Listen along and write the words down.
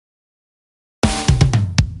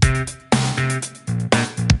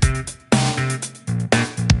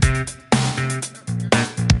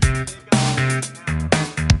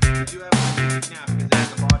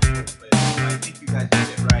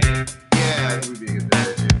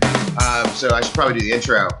Also, I should probably do the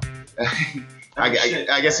intro. I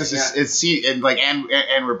guess this is and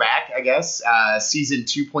we're back. I guess season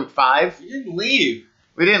 2.5. You didn't leave.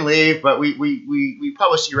 We didn't leave, but we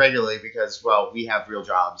publish irregularly because we have real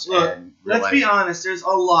jobs. Look, and let's be honest. There's a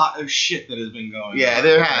lot of shit that has been going on. Yeah,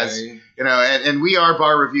 there has. And we are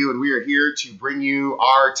Bar Review, and we are here to bring you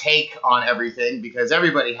our take on everything because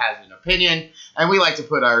everybody has an opinion, and we like to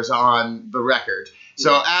put ours on the record.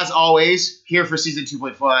 So, as always, here for season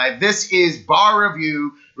 2.5, this is Bar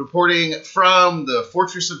Review reporting from the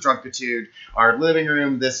Fortress of Drunkitude, our living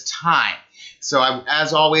room this time. So,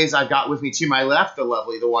 as always, I've got with me to my left the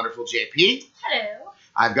lovely, the wonderful JP. Hello.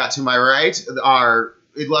 I've got to my right our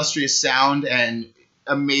illustrious sound and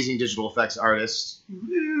amazing digital effects artist,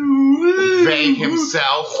 Vang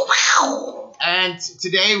himself. And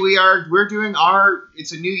today we're doing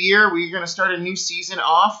it's a new year. We're going to start a new season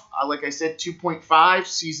off. Like I said, 2.5,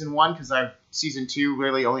 season 1, because season 2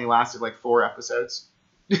 really only lasted like 4 episodes.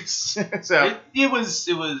 So it was,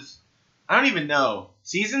 I don't even know.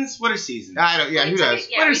 Seasons? What are seasons? I don't, yeah, who knows?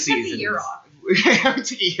 What are seasons? We took a year off. We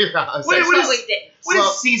took a year off. What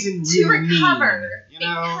does season really mean? To recover,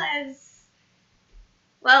 because,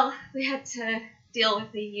 we had to deal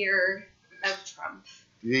with the year of Trump.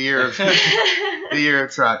 The year of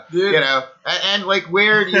Trump. And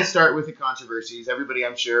where do you start with the controversies? Everybody,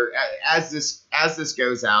 I'm sure, as this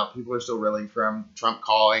goes out, people are still reeling from Trump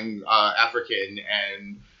calling African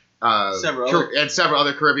and several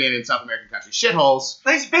other Caribbean and South American countries shitholes.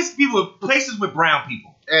 Basically, places with brown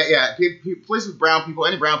people. Places with brown people,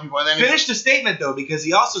 any brown people. And then finished the statement though, because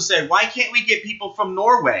he also said, "Why can't we get people from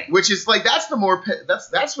Norway?" Which is that's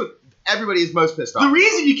what everybody is most pissed off. The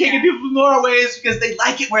reason you can't get people from Norway is because they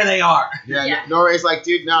like it where they are. Yeah. Norway's like,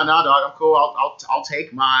 dude, no, dog, I'm cool. I'll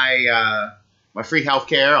take my my free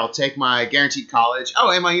healthcare. I'll take my guaranteed college.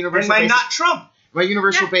 Oh, and my universal. And not Trump. My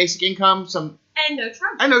universal basic income. And no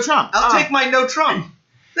Trump. I'll take my no Trump.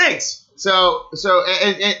 Thanks. So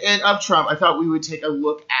of Trump, I thought we would take a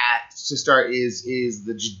look at to start is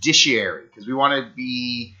the judiciary, because we want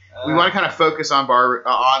to kind of focus on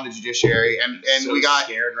the judiciary, and so we got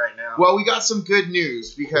scared right now. Well, we got some good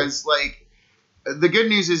news, because the good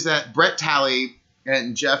news is that Brett Talley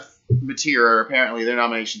and Jeff Mateer, apparently their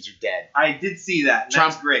nominations are dead. I did see that.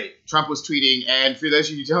 That's great. Trump was tweeting, and for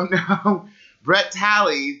those of you who don't know, Brett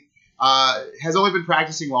Talley has only been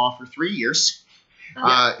practicing law for 3 years.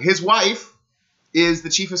 His wife is the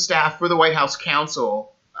chief of staff for the White House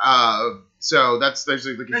counsel. So there's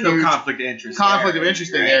a huge no conflict of interest.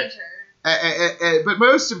 There. But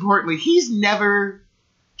most importantly, he's never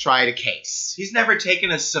tried a case. He's never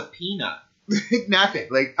taken a subpoena. Nothing.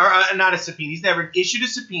 Not a subpoena. He's never issued a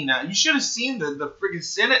subpoena. You should have seen the friggin'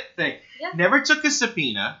 Senate thing. Yeah. Never took a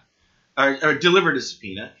subpoena or delivered a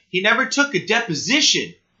subpoena. He never took a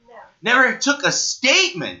deposition. Never took a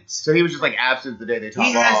statement. So he was just absent the day they taught law.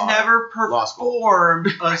 He has never performed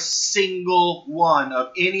a single one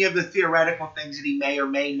of any of the theoretical things that he may or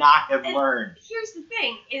may not have learned. Here's the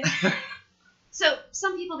thing. So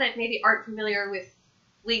some people that maybe aren't familiar with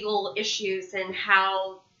legal issues and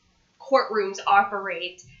how courtrooms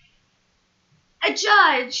operate, a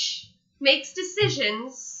judge makes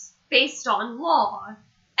decisions based on law.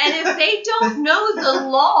 And if they don't know the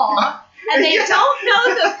law... And they don't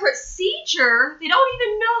know the procedure. They don't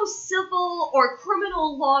even know civil or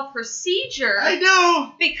criminal law procedure. I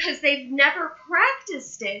know. Because they've never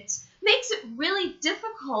practiced it. Makes it really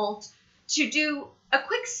difficult to do a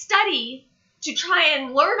quick study to try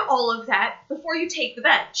and learn all of that before you take the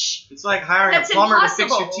bench. It's like hiring a plumber to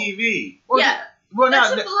fix your TV.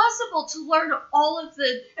 That's impossible to learn all of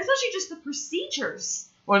especially just the procedures.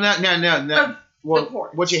 Well, no. Well,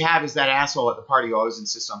 what you have is that asshole at the party who always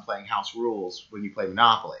insists on playing house rules when you play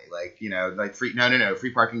Monopoly. Free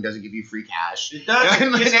parking doesn't give you free cash. It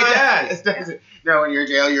doesn't. It doesn't. No, when you're in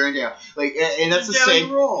jail, you're in jail. And that's the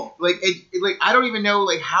same rule. I don't even know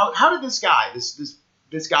how did this guy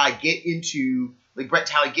get into Brett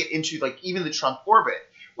Talley get into even the Trump orbit?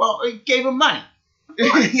 Well, it gave him money.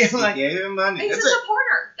 Gave him money. He's a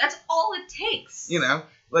supporter. That's all it takes.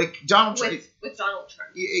 Donald Trump with Donald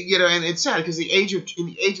Trump, and it's sad because in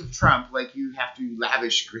the age of Trump, you have to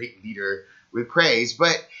lavish great leader with praise,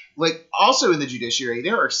 but also in the judiciary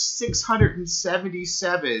there are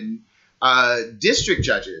 677 district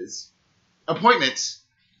judges appointments,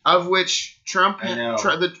 of which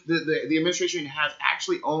the administration has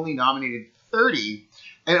actually only nominated 30,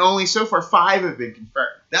 and only so far 5 have been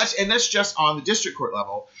confirmed. That's just on the district court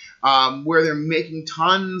level. Where they're making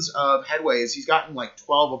tons of headways. He's gotten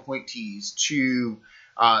 12 appointees to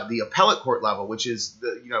the appellate court level, which is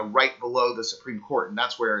right below the Supreme Court, and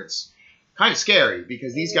that's where it's kind of scary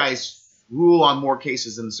because these guys rule on more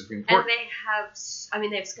cases than the Supreme Court. And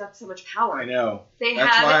they've got so much power. I know. They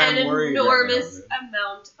That's have why an I'm worried enormous right now.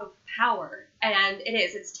 amount of power. And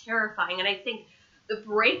it's terrifying. And I think the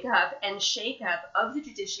breakup and shakeup of the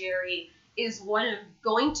judiciary is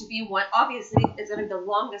going to be what obviously is going to be the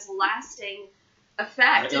longest lasting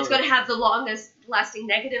effect. It's going to have the longest lasting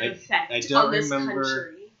negative effect on this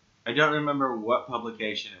country. I don't remember what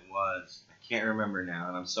publication it was. I can't remember now,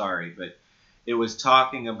 and I'm sorry, but it was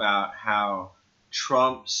talking about how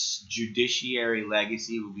Trump's judiciary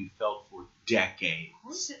legacy will be felt for decades.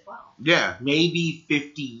 Well, Yeah. Maybe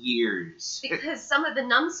 50 years. because some of the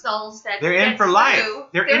numbskulls that They're in get for through, life.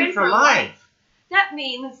 They're in for life. That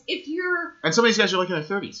means if you're... And some of these guys are like in their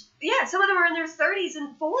 30s. Yeah, some of them are in their 30s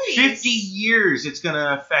and 40s. 50 years it's going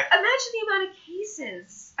to affect. Imagine the amount of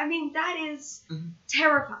cases. I mean, that is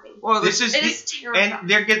terrifying. Well, This is It is terrifying. and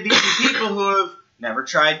they're these are people who have never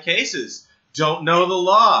tried cases, don't know the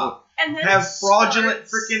law, And then have it fraudulent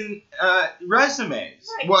starts- freaking resumes.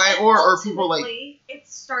 Right. Well, And or people like- ultimately, it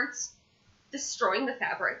starts destroying the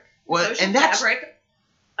fabric, Well, social and that's- fabric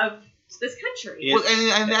of this country. Yeah. Well,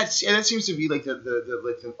 and that seems to be like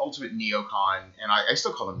the ultimate neocon, and I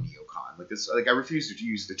still call them neocon. Like this, like I refuse to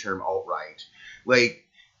use the term alt right. Like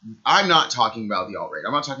I'm not talking about the alt right.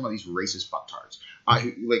 I'm not talking about these racist fucktards. Like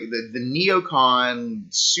the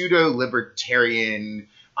neocon pseudo libertarian.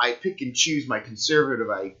 I pick and choose my conservative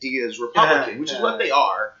ideas, Republican, which is what they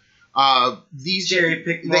are. These Cherry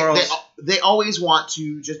pick morals. They always want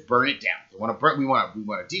to just burn it down. They want to burn. We want to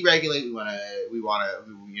deregulate. We want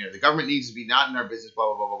to. The government needs to be not in our business.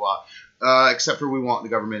 Blah blah blah blah blah. Except for we want the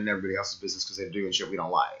government in everybody else's business because they're doing shit we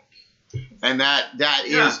don't like. And that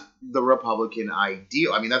is the Republican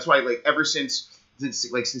ideal. I mean, that's why like ever since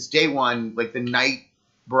day one, like the night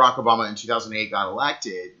Barack Obama in 2008 got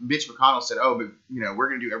elected, Mitch McConnell said, "Oh, but we're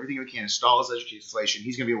going to do everything we can to stall his legislation.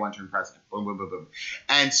 He's going to be a one-term president." Boom, boom, boom, boom,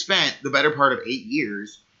 and spent the better part of 8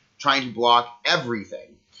 years trying to block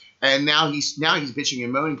everything. And now he's bitching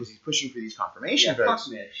and moaning because he's pushing for these confirmation votes.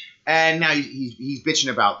 Fuck Mitch. And now he's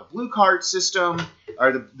bitching about the blue card system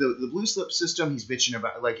or the blue slip system. He's bitching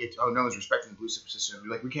about like no one's respecting the blue slip system.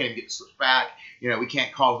 Like we can't even get the slips back. We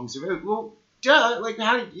can't call them. Well, duh. Like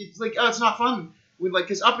how? It's like it's not fun.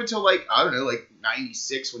 Because up until like I don't know, like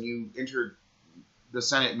 96 when you entered the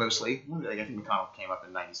Senate mostly. Like I think McConnell came up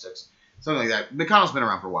in 96, something like that. McConnell's been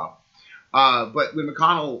around for a while. But when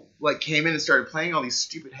McConnell came in and started playing all these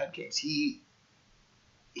stupid head games, he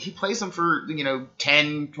plays them for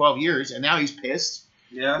 10, 12 years, and now he's pissed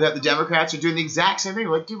that the Democrats are doing the exact same thing.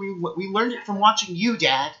 Like, dude, we learned it from watching you,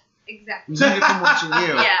 Dad. Exactly. We learned it from watching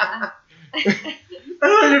you. Yeah. I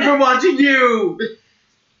learned it from watching you.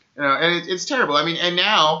 And it's terrible. I mean, and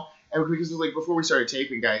now, because before we started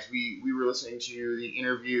taping, guys, we were listening to the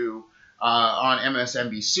interview on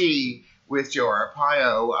MSNBC with Joe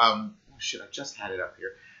Arpaio. I just had it up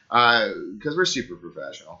here because we're super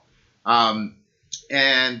professional.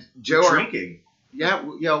 And Joe drinking. Yeah.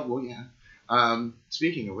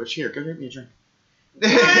 Speaking of which, here, go get me a drink.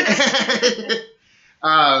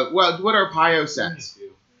 Well, what Arpaio says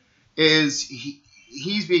is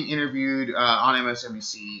he's being interviewed on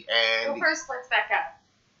MSNBC, and Well, first, let's back up.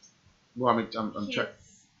 well, I'm He's trying.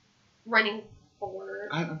 running for...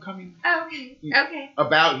 I'm coming. Oh, okay. Okay.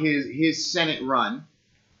 About his Senate run,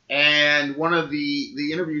 and one of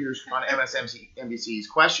the interviewers on MSNBC's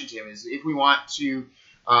question to him is, if we want to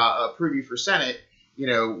approve you for Senate,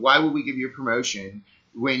 why would we give you a promotion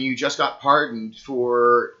when you just got pardoned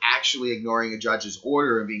for actually ignoring a judge's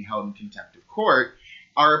order and being held in contempt of court?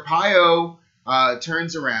 Arpaio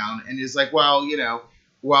turns around and is like, well,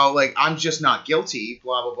 I'm just not guilty,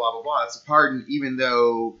 blah, blah, blah, blah, blah. It's a pardon, even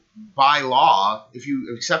though by law, if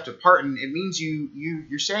you accept a pardon, it means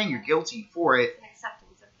you're saying you're guilty for it. An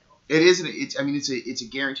acceptance of guilt. It isn't. It's a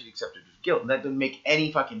guaranteed acceptance of guilt, and that doesn't make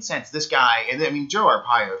any fucking sense. This guy, and Joe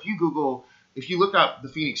Arpaio. If you look up the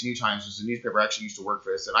Phoenix New Times, which is a newspaper I actually used to work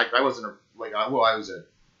for this, and I wasn't I was a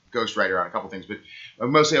ghostwriter on a couple things, but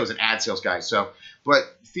mostly I was an ad sales guy. But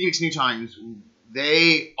Phoenix New Times,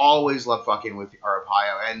 they always love fucking with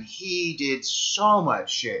Arpaio, and he did so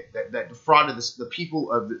much shit that defrauded the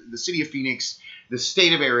people of the city of Phoenix, the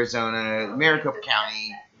state of Arizona, Maricopa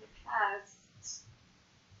County.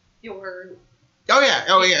 Your Oh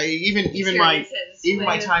yeah. Even my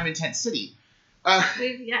experiences time in Tent City.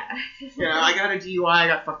 yeah. I got a DUI. I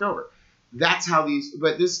got fucked over. That's how these.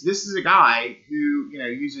 But this is a guy who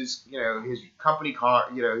uses his company car,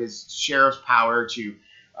 his sheriff's power to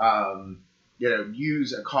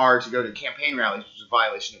use a car to go to campaign rallies, which is a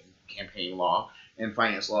violation of campaign law and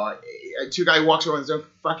finance law. To a guy who walks around with his own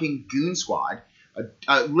fucking goon squad,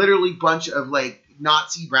 a literally bunch of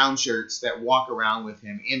Nazi brown shirts that walk around with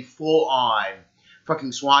him in full on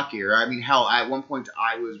fucking SWAT gear. I mean, hell, at one point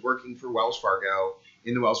I was working for Wells Fargo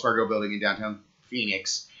in the Wells Fargo building in downtown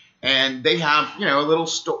Phoenix, and they have, you know, a little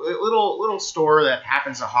store that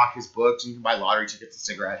happens to hawk his books, and you can buy lottery tickets and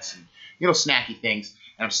cigarettes and, you know, snacky things.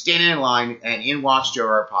 And I'm standing in line, and in walks Joe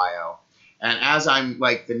Arpaio. And as I'm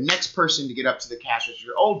like the next person to get up to the cash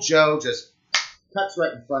register, old Joe just cuts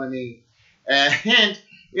right in front of me, and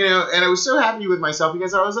you know, and I was so happy with myself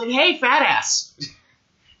because I was like, "Hey, fat ass,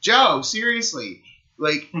 Joe, seriously."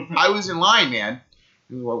 Like, I was in line, man.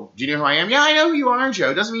 Well, do you know who I am? Yeah, I know who you are,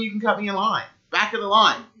 Joe. Doesn't mean you can cut me in line. Back of the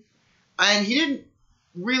line. And he didn't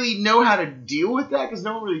really know how to deal with that because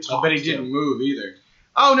no one really talked to him. I bet he didn't move either.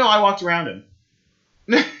 Oh, no, I walked around him.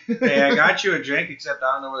 Hey, I got you a drink, except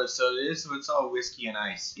I don't know where the soda is, so it's all whiskey and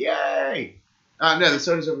ice. Yay. No, the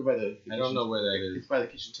soda's over by the I don't know where that is. It's by the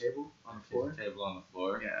kitchen table on the floor. Table on the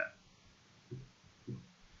floor. Yeah.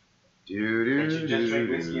 Can't you just drink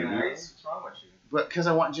whiskey and ice? What's wrong with you? But because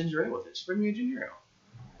I want ginger ale with it. Just bring me a ginger ale.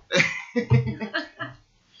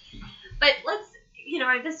 But let's, you know,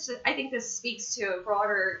 I think this speaks to a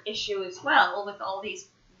broader issue as well with all these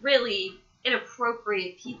really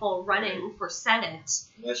inappropriate people running for Senate.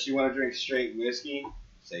 Unless you want to drink straight whiskey,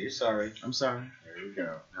 say you're sorry. I'm sorry. There we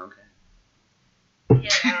go. Okay.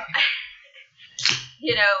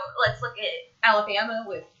 You know, let's look at Alabama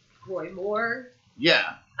with Roy Moore.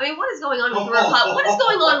 Yeah. I mean, what is going on with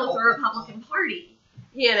the Republican Party?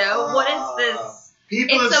 You know, what is this?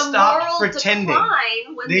 People It's have a stopped moral pretending.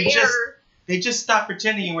 decline when They just stopped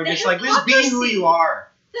pretending, and we're The just like, just be who hypocrisy. you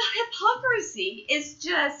are. the hypocrisy is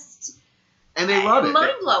just And they love it.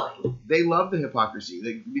 mind blowing. They love the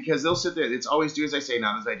hypocrisy because they'll sit there. It's always do as I say,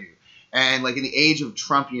 not as I do. And like in the age of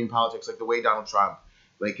Trumpian politics, like the way Donald Trump,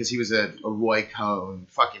 like, because he was a Roy Cohn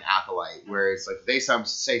fucking acolyte, where it's like they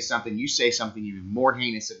say something, you say something even more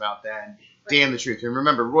heinous about that. And damn the truth. And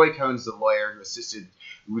remember, Roy Cohn's the lawyer who assisted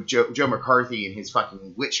with Joe McCarthy in his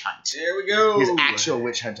fucking witch hunt. There we go. His actual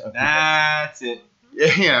witch hunt of people. That's it.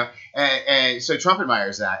 You know, and so Trump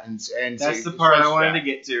admires that, and That's so the part I trusts wanted that. to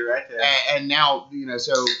get to right there. And now, you know,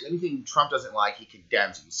 so anything Trump doesn't like, he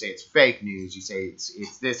condemns it. You say it's fake news. You say it's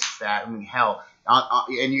this, it's that. I mean, hell,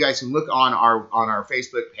 and you guys can look on our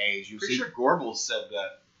Facebook page. You Pretty see, sure Goebbels said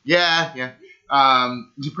that. yeah.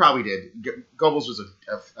 He probably did. Goebbels was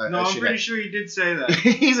a No, I'm shithead. pretty sure he did say that.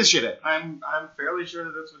 He's a shithead. I'm fairly sure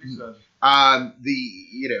that that's what he said.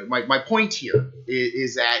 My point here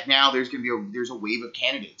is that now there's going to be there's a wave of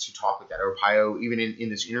candidates who talk with that. Arpaio, even in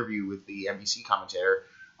this interview with the NBC commentator,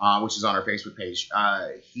 which is on our Facebook page,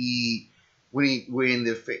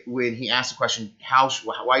 when he asked the question,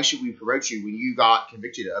 why should we promote you when you got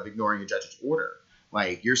convicted of ignoring a judge's order?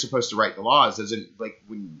 Like, you're supposed to write the laws.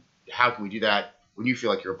 How can we do that when you feel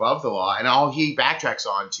like you're above the law? And all he backtracks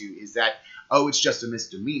on to is that, it's just a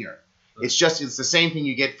misdemeanor. It's the same thing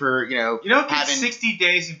you get for, You don't get having 60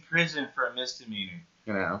 days in prison for a misdemeanor.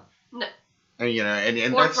 No. And,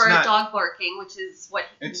 and Or that's for not, a dog barking, which is what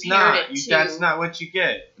he It's compared not. it to. That's not what you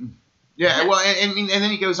get. yeah. Well, and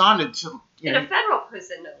then he goes on to In a federal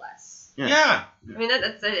prison, no less. Yeah. I mean,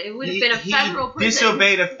 it would have been a federal He prison.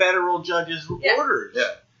 disobeyed a federal judge's orders.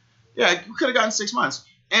 Yeah, he could have gotten 6 months.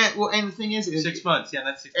 And the thing is 6 months. Yeah,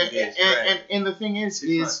 that's 60 days. Right. And the thing is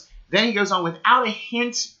 6 months. then he goes on without a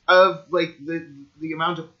hint of like the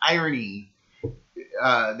amount of irony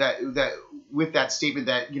that with that statement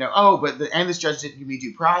that but this judge didn't give me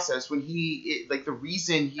due process when the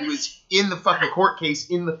reason he was in the fucking court case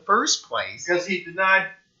in the first place Because he denied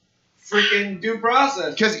freaking due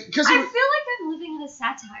process. because I feel like I'm living in a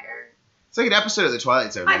satire. it's like an episode of the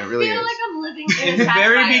Twilight Zone. I Man, it really feel is. like I'm living in In a the satire.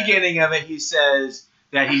 very beginning of it, he says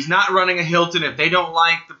that he's not running a Hilton if they don't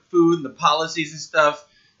like the food and the policies and stuff.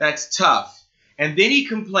 That's tough. And then he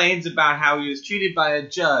complains about how he was treated by a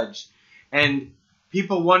judge. And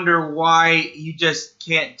people wonder why you just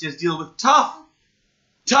can't just deal with tough.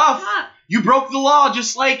 Tough. You broke the law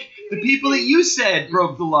just like the people that you said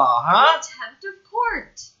broke the law, huh? Contempt of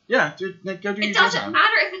court. Yeah, go do your It doesn't job.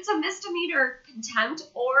 matter if it's a misdemeanor contempt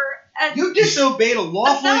or a You disobeyed a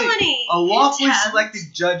felony lawfully contempt. selected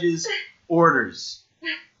judge's orders.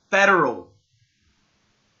 Federal.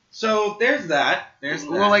 So there's that. There's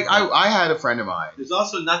that. Well, like I had a friend of mine. There's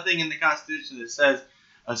also nothing in the Constitution that says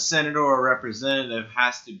a senator or representative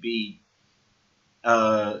has to be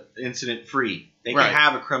incident free. They can Right.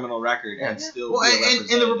 have a criminal record and still Well, be a and the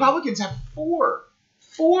representative. Republicans have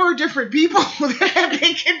four different people that have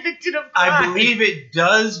been convicted of crime. I believe it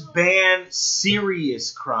does ban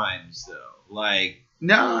serious crimes though, like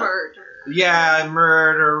murder.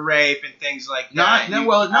 murder, rape, and things like that. no,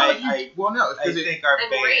 I because think are And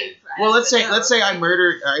banned. rape. Well, let's say I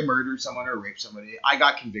murdered someone or raped somebody. I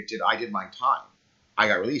got convicted. I did my time. I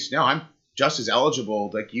got released. No, I'm just as eligible.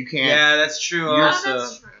 Like you can't. Yeah, that's true. Also,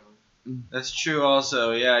 that's true. That's true.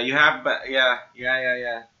 Also, yeah, you have, but yeah.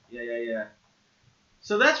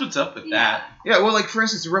 So that's what's up with that. Yeah. Well, like for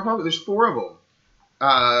instance, the Republic. There's 4 of them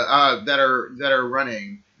that are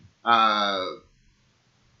running.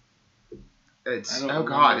 It's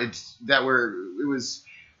it was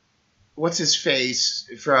what's his face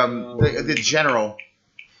from the general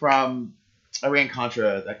from Iran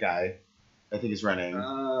Contra. That guy, I think, is running.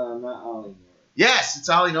 Not Ollie North. Yes, it's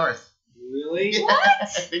Ollie North. Really? Yeah, What? I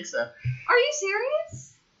think so. Are you serious?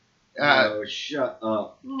 No, shut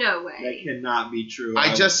up. No way. That cannot be true.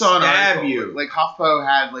 I just saw an article. You. Like HuffPo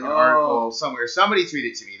had like an article somewhere. Somebody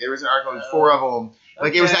tweeted it to me. There was an article with 4 of them.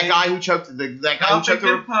 Like it was that guy who choked the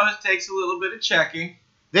Post takes a little bit of checking.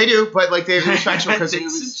 They do, but like they're respectful because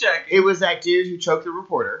it was that dude who choked the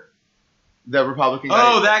reporter, the Republican guy.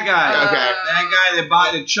 Oh, that guy. Okay, that guy that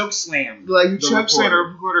bought the choke slam. Like who choke slammed a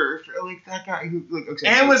reporter, like that guy who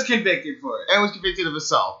was convicted for it, and was convicted of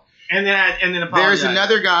assault. And then apologized. There's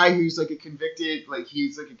another guy who's like a convicted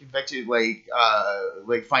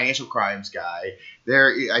financial crimes guy.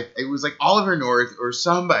 It was like Oliver North or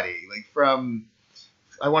somebody like from,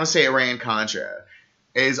 I want to say Iran Contra,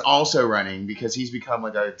 is also running because he's become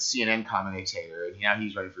like a CNN commentator and now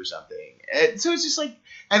he's running for something. And so it's just like,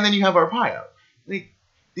 and then you have Arpaio. Like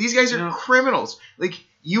these guys are criminals. Like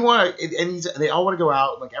you want to, and they all want to go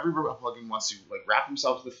out. Like every Republican wants to like wrap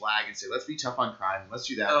himself to the flag and say, let's be tough on crime. Let's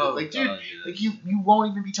do that. Oh, but, like dude, like you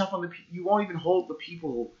won't even be tough on you won't even hold the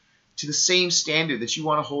people to the same standard that you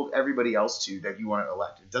want to hold everybody else to that you want to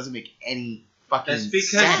elect. It doesn't make any fucking sense.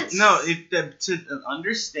 That's because to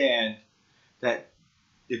understand that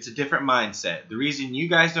it's a different mindset. The reason you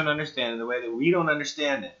guys don't understand it the way that we don't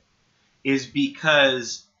understand it is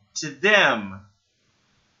because to them,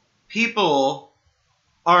 people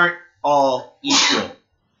aren't all equal.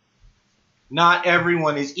 Not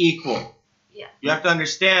everyone is equal. Yeah. You have to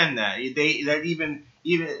understand that. They're even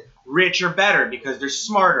rich or better because they're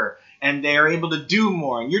smarter and they're able to do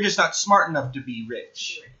more. And you're just not smart enough to be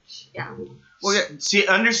rich. Yeah. Well, yeah. See,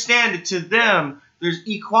 understand that to them, there's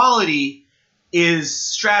equality is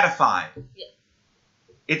stratified. Yeah.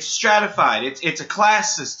 It's stratified. It's a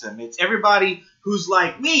class system. It's everybody who's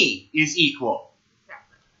like me is equal.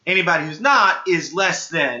 Exactly. Anybody who's not is less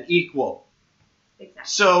than equal. Exactly.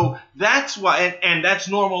 So that's why, and that's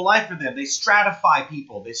normal life for them. They stratify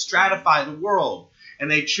people. They stratify the world, and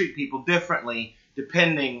they treat people differently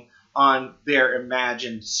depending on their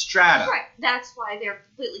imagined strata. Right. That's why they're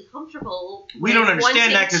completely comfortable. We don't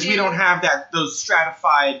understand that because we don't have those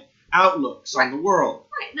stratified outlooks on the world.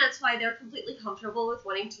 Right, and that's why they're completely comfortable with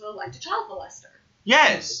wanting to elect a child molester.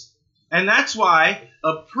 Yes, and that's why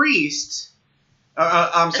a priest,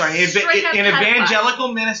 an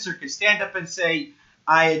evangelical minister can stand up and say,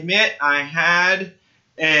 I admit I had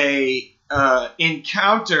a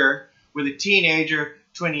encounter with a teenager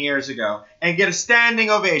 20 years ago, and get a standing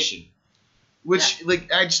ovation. Which,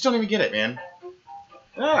 I just don't even get it, man.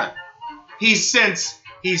 Yeah. He's since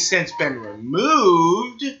been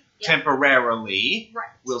removed temporarily. Right.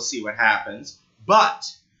 We'll see what happens.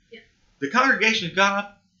 But the congregation has gone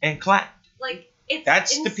up and clapped.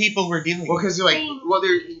 That's the people we're dealing with. Well, because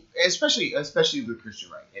they're especially the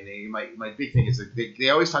Christian right, and my big thing is they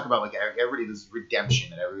always talk about everybody this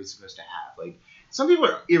redemption that everybody's supposed to have. Like some people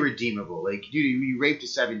are irredeemable. Like, dude, you raped a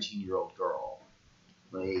 17-year-old girl.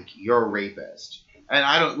 Like you're a rapist, and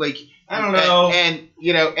I don't know. And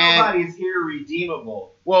nobody's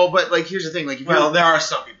irredeemable. Well, but here's the thing. There are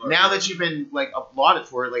some people. Now that you've been applauded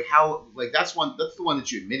for it, that's the one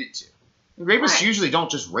that you admitted to. Rapists usually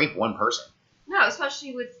don't just rape one person. No,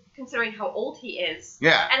 especially with considering how old he is.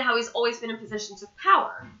 Yeah. And how he's always been in positions of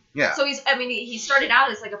power. Yeah. So he started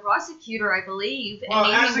out as a prosecutor, I believe, well,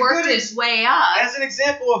 and he worked his way up. As an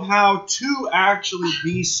example of how to actually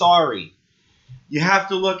be sorry, you have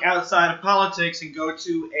to look outside of politics and go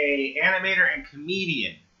to a animator and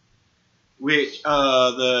comedian, which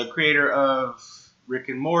the creator of Rick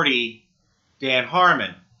and Morty, Dan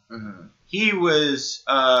Harmon. Mm-hmm. He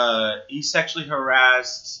sexually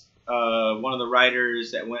harassed one of the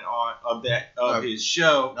writers that went on of his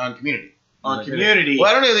show on Community. On Community.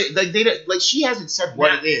 Well, I don't know. She hasn't said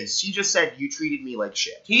what it is. She just said you treated me like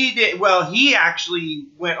shit. He did. Well, he actually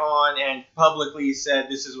went on and publicly said,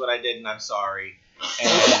 "This is what I did, and I'm sorry,"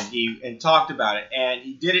 and talked about it. And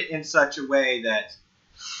he did it in such a way that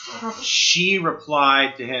she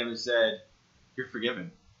replied to him and said, "You're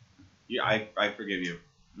forgiven. I forgive you.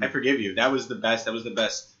 I forgive you." That was the best.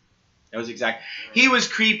 That was exact. He was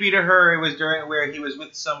creepy to her. It was during where he was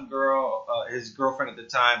with some girl, his girlfriend at the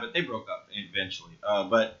time, but they broke up eventually.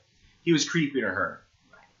 But he was creepy to her,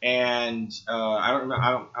 and I don't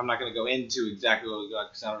remember. I'm not going to go into exactly what it was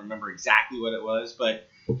because I don't remember exactly what it was. But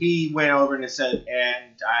he went over and said,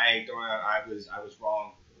 and I was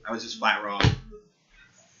wrong. I was just flat wrong.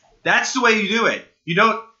 That's the way you do it. You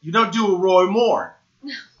don't do a Roy Moore.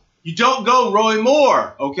 You don't go Roy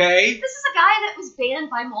Moore, okay? This is a guy that was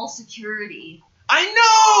banned by mall security. I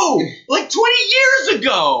know! Like 20 years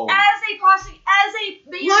ago! As a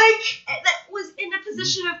man that was in a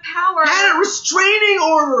position of power. Had a restraining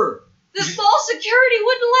order! The mall security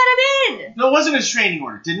wouldn't let him in! No, it wasn't a restraining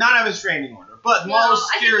order. Did not have a restraining order. But mall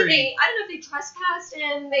security... I don't know if they trespassed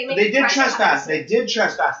him. They did trespass. They did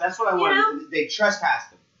trespass. That's what I wanted. They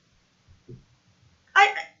trespassed him.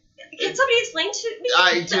 Can somebody explain to me?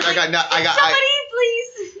 Somebody please.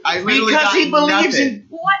 Because he believes in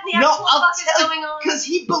what in the actual fuck is going on? Because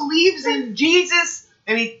he believes in Jesus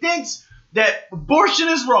and he thinks that abortion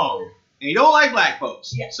is wrong and he don't like black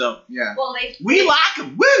folks. Yeah. So Well, we like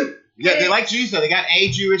him. Woo! Yeah, they like Jews though. They got a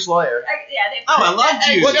Jewish lawyer. I love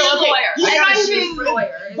Jews. A Jewish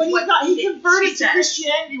lawyer. But he converted to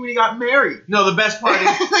Christianity when he got married. No, the best part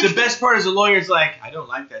is the lawyer's like, I don't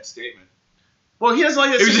like that statement. Well, he doesn't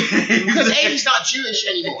like this because he's not Jewish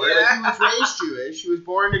anymore. Yeah. Like, he was raised Jewish. He was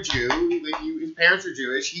born a Jew. Like, his parents were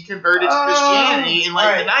Jewish. He converted to Christianity in the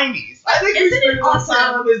 90s. I think Isn't it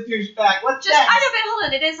awesome? This douchebag. What's Just, next? I know, but hold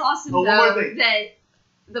on. It is awesome though that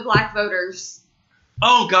the black voters.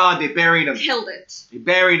 Oh God, they buried him. Killed it. They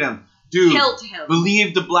buried him, dude. Killed him.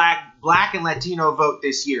 Believe the black and Latino vote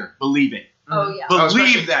this year. Believe it. Oh yeah.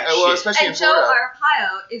 Believe that shit. Well, especially and in Joe Florida.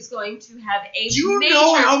 Arpaio is going to have a Do you major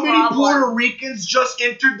know how many problem. Puerto Ricans just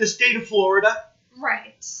entered the state of Florida?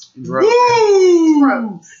 Right. Woo!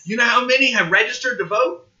 Gross. You know how many have registered to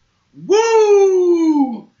vote?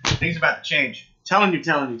 Woo! Things about to change. Telling you.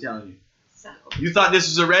 So. You thought this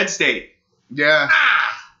was a red state. Yeah.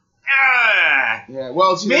 Yeah.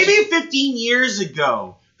 Well, maybe 15 years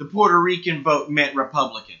ago, the Puerto Rican vote meant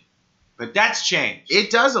Republican. But that's changed.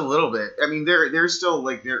 It does a little bit. I mean, there's still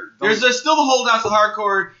like there's still the holdouts, the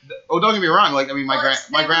hardcore. Oh, don't get me wrong. Like, I mean, my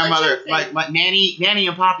grandmother, my nanny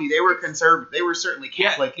and poppy, they were conservative. They were certainly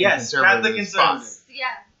Catholic. Yes, conservative. Catholic conservative. Yeah.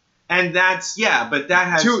 And that's but that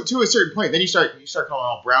has to a certain point. Then you start calling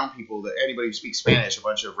all brown people, that anybody who speaks Spanish, a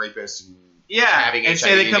bunch of rapists and and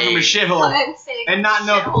say they come from a shithole, and not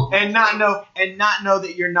know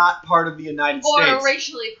that you're not part of the United States, or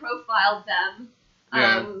racially profiled them.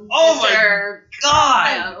 Yeah. Oh my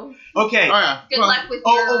God! Okay. Good luck with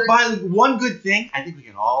your... by one good thing, I think we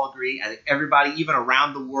can all agree. I think everybody, even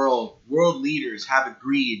around the world leaders have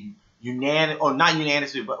agreed, not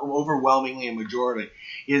unanimously, but overwhelmingly a majority,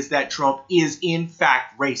 is that Trump is in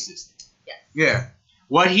fact racist. Yes. Yeah.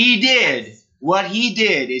 What he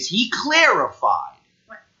did is he clarified.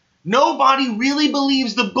 Nobody really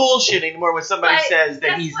believes the bullshit anymore when somebody says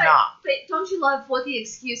that he's not. But don't you love what the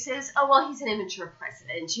excuse is? Oh well, he's an immature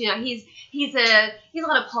president. You know, he's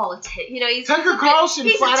not a politic. You know, he's Tucker Carlson.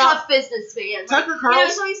 He's a tough businessman. Tucker Carlson. You know,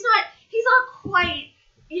 so he's not quite.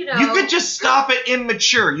 You know. You could just stop at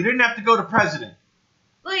immature. You didn't have to go to president.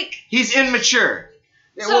 Like he's immature.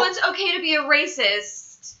 So it's okay to be a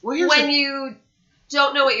racist when you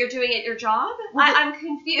don't know what you're doing at your job? I'm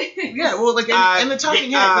confused. Yeah, well, like, and the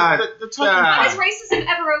talking head, the talking How head. is racism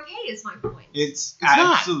ever okay is my point. It's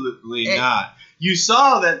not. Absolutely not. You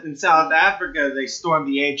saw that in South Africa, they stormed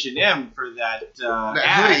the H&M for that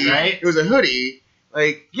ad, hoodie, right? It was a hoodie.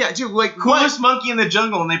 Like, yeah, dude, like, coolest monkey in the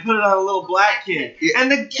jungle, and they put it on a little black kid. And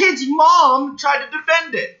the kid's mom tried to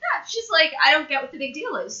defend it. Yeah, she's like, I don't get what the big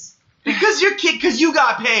deal is. Because you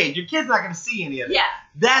got paid. Your kid's not going to see any of it. Yeah.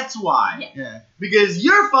 That's why. Yeah. Because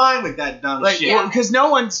you're fine with that dumb shit. Yeah. Because no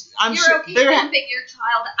one's. I'm you're sure okay dumping your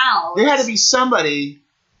child out. There had to be somebody.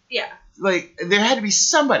 Yeah. Like, there had to be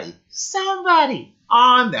somebody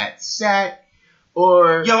on that set,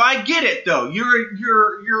 or. Yo, I get it though.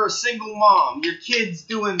 You're a single mom. Your kid's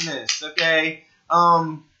doing this. Okay.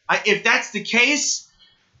 If that's the case,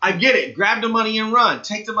 I get it. Grab the money and run.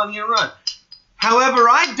 Take the money and run. However,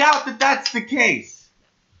 I doubt that that's the case.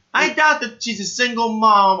 I doubt that she's a single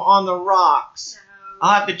mom on the rocks. No.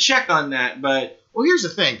 I'll have to check on that, but... Well, here's the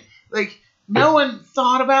thing. Like, no one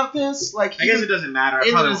thought about this. Like, I guess it doesn't matter.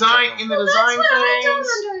 In the design that's what I don't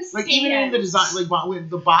understand. Like, even in the design, like, with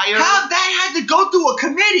the buyer... How that had to go through a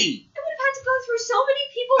committee? It would have had to go through so many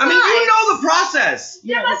people's I mean, lives. you know the process.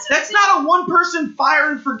 Yeah, That's not a one-person fire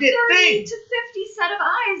and forget 30 thing. to 50 set of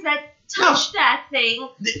eyes that touch that thing.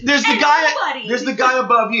 There's the and guy. nobody. There's the guy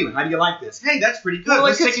above you. How do you like this? Hey, that's pretty good. Well,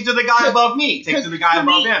 Let's take it to the guy above me. Take it to the guy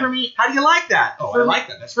above him. For me, How do you like that? Oh, I like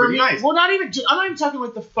that. That's pretty nice. Well, not even. I'm not even talking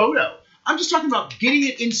like the photo. I'm just talking about getting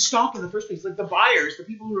it in stock in the first place. Like the buyers, the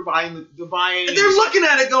people who are buying the buying. And they're looking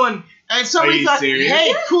at it going, and somebody Are you thought, serious?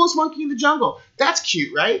 "Hey, coolest monkey in the jungle. That's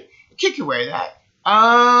cute, right? A kid can wear that."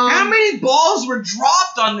 how many balls were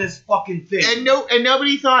dropped on this fucking thing? And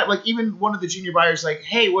nobody thought, like, even one of the junior buyers, like,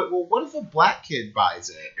 "Hey, what if a black kid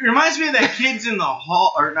buys it?" It reminds me of that Kids in the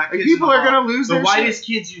Hall, or not Like, Kids people in the are Hall, gonna lose the their whitest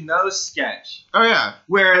shit. kids you know sketch. Oh yeah.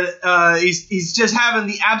 Where he's just having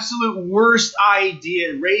the absolute worst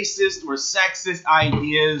idea, racist or sexist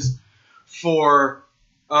ideas for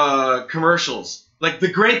commercials. Like the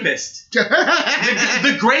Grapist.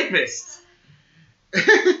 the Grapist.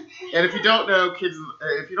 And if you don't know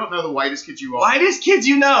if you don't know the whitest kids you are, Whitest kids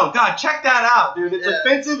you know. God, check that out, dude. It's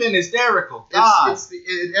offensive and hysterical. God.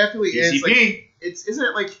 it definitely is. Like, PCP. isn't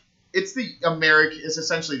it like it's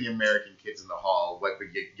essentially the American Kids in the Hall, like we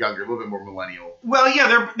get younger, a little bit more millennial. Well,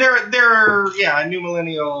 yeah, they're a new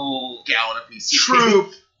millennial Gallon of PCP.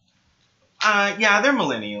 troop. Yeah, they're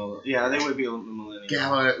millennial. Yeah, they would be a millennial.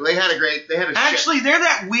 Gallon. They had a Actually, they're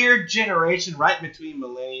that weird generation right between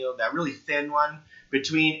millennial, that really thin one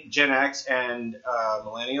between Gen X and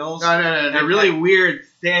millennials. No. That really weird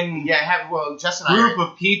thin Jess and group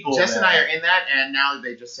of people. Jess and I are in that, and now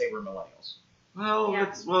they just say we're millennials. Well, Yeah.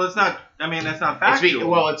 it's not. I mean, that's not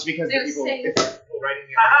factual. It's because the They're people saying- writing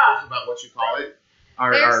the articles about what you call it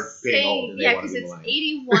are getting old. And they want because to be it's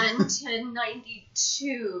millennials. 81 to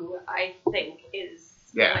 92, I think, is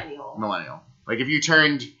Yeah. millennial. Millennial. Like if you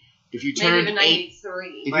turned Maybe even 8.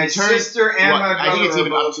 93. If My you turned, sister and my brother I think it's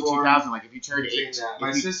even were up both to born 2000. Like if you turned 8,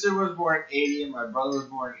 My sister was born 80 and my brother was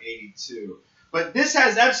born 82. But this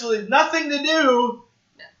has absolutely nothing to do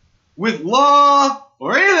with law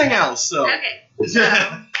or anything else. So. Okay, so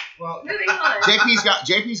Well, moving on. JP's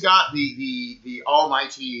got the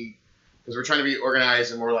almighty, because we're trying to be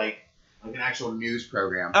organized and more like an actual news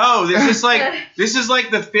program. oh, this is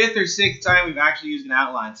like the 5th or 6th time we've actually used an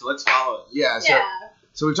outline. So let's follow it. Yeah. Yeah.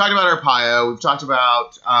 So we've talked about Arpaio. We've talked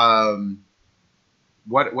about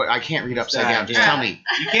what I can't read upside down. Just tell me.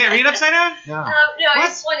 You can't read upside down? Yeah. No, I What?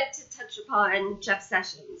 just wanted to touch upon Jeff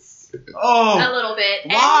Sessions a Oh, little bit.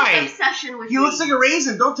 why? And his obsession with he looks like a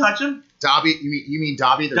raisin. Don't touch him. Dobby, you mean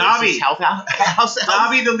Dobby the Dobby. racist house elf?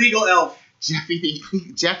 Dobby the legal elf. Jeffy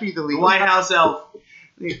the The legal White House elf.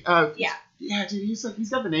 Yeah. Yeah, dude, he's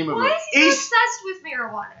got the name of Why it. is he so He's- obsessed with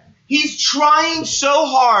marijuana? He's trying so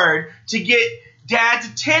hard to get Dad's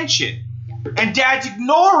attention. And Dad's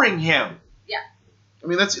ignoring him. I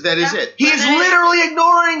mean, that is it. He is literally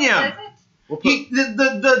ignoring him. Is it? We'll put,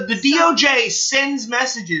 The DOJ sends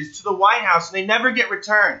messages to the White House and they never get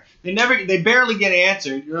returned. They barely get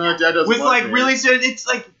answered. Dad doesn't With like like me. really, it's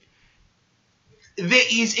like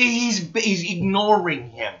he's ignoring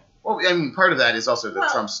him. Well, I mean, part of that is also that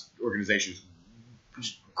Trump's organization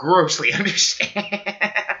grossly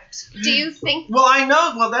understands. Do you think? Well, I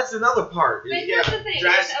know. Well, that's another part. But here's the thing.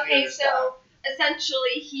 drastically Okay, understand. so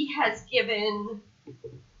essentially, he has given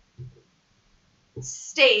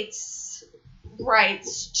states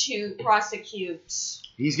rights to prosecute.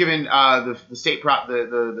 He's given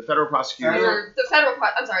the federal prosecutors Or the federal.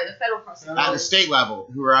 I'm sorry, the federal prosecutors. at the state level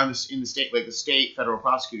who are in the state, like the state federal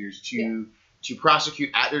prosecutors, to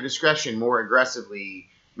prosecute at their discretion more aggressively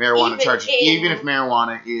marijuana Even charges, in- even if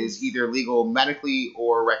marijuana is either legal medically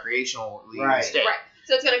or recreationally in the Right. state. Right.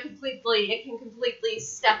 So it can completely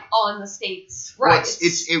step on the state's Well, rights.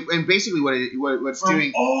 and basically what it's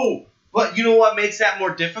doing. Oh, but you know what makes that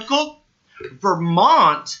more difficult?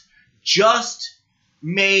 Vermont just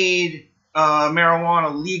made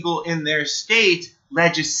marijuana legal in their state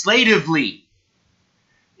legislatively.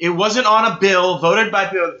 It wasn't on a bill voted by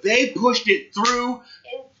people. They pushed it through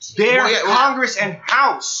their Congress and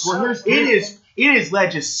House. Well, here's- it is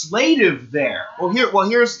legislative there. Here's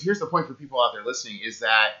the point for people out there listening is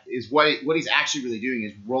what he's actually really doing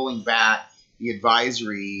is rolling back the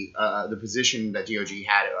advisory, the position that DOJ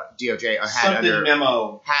had Something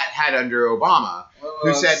memo. had under Obama,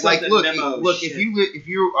 who said like, look, shit. if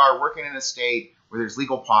you are working in a state where there's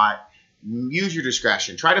legal pot, use your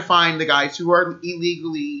discretion. Try to find the guys who are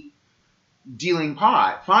illegally dealing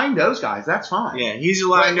pot. Find those guys. That's fine. Yeah, he's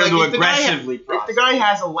allowing them to aggressively If prosecute. the guy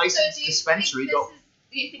has a So licensed do you dispensary, think go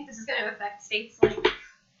do you think this is going to affect states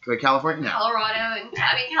like California. No. Colorado and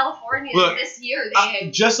California Look, this year? They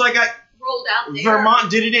just like rolled out their Vermont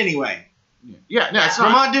did it anyway. Yeah, no, it's not.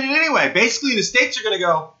 Vermont did it anyway. Basically, the states are going to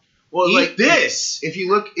go, Well, eat like this. If you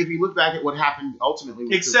look back at what happened ultimately,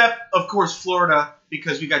 with Except, of course, Florida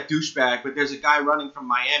because we got douchebag, but there's a guy running from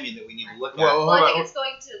Miami that we need to look at. Well, I think it's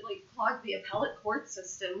going to clog the appellate court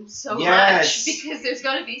system so Yes. much because there's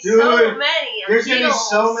going to be Dude, so many There's going to be appeals.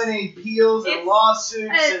 so many appeals and lawsuits,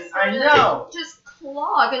 and I know. Just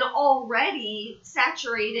clog an already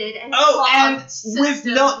saturated and Oh, clogged and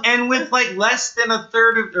system. with like less than a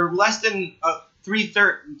third of, or less than three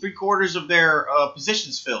quarters of their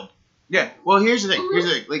positions filled. Yeah. Well, here's the thing.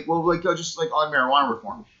 Go just on marijuana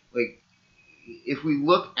reform. Like, if we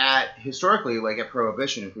look at historically, at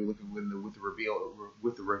prohibition, if we look at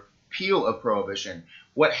with the repeal of prohibition,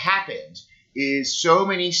 what happened is so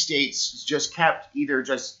many states just kept either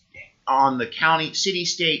just on the county, city,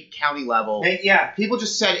 state, county level. Yeah. People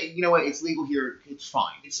just said, you know what, it's legal here, it's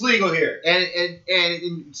fine. It's legal here.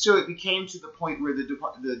 And so it became to the point where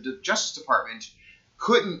the Justice Department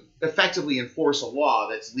couldn't effectively enforce a law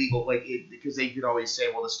that's legal, because they could always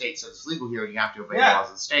say, well, the state says it's legal here, and you have to obey the laws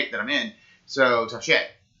of the state that I'm in. So tough shit.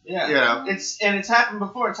 Yeah. You know? It's happened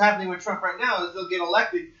before. It's happening with Trump right now. Is they'll get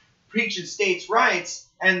elected, preaching states' rights,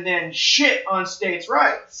 and then shit on states'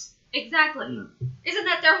 rights. Exactly. Isn't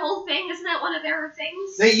that their whole thing? Isn't that one of their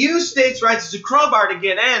things? They use states' rights as a crowbar to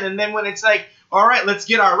get in, and then when it's like, all right, let's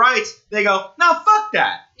get our rights, they go, no, fuck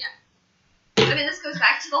that. Yeah. I mean, this goes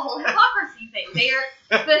back to the whole hypocrisy thing. The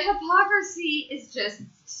hypocrisy is just,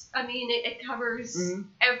 it covers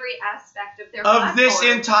every aspect of their platform. This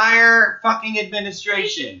entire fucking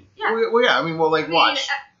administration. Yeah. Well, yeah. Watch.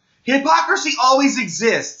 Hypocrisy always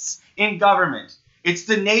exists in government. It's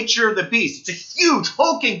the nature of the beast. It's a huge,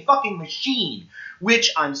 hulking fucking machine,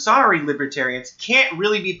 which, I'm sorry, libertarians, can't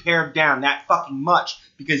really be pared down that fucking much,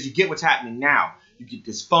 because you get what's happening now. You get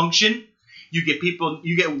dysfunction. You get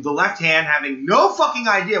the left hand having no fucking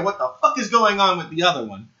idea what the fuck is going on with the other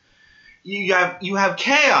one. You have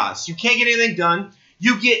chaos. You can't get anything done.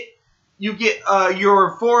 You get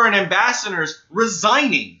your foreign ambassadors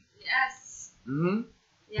resigning. Yes. Mm-hmm.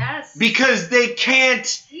 Yes. Because they can't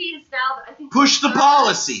He is now, I think, push the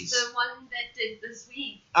policies. The one that did this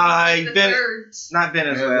week. Not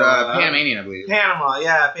Venezuela. Panamanian, I believe. Panama,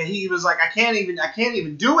 yeah. He was like, I can't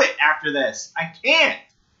even do it after this. I can't.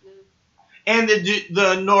 And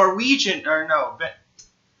the Norwegian, or no,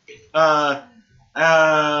 I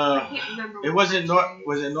can't remember. It wasn't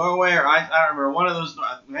was it Norway, or I don't remember, one of those.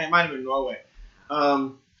 It might have been Norway.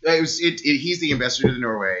 He's the ambassador to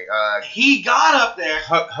Norway. He got up there.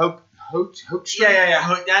 Hoekstra?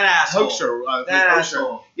 Yeah. That asshole. That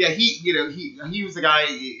asshole. Yeah, he was the guy.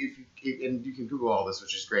 And you can Google all this,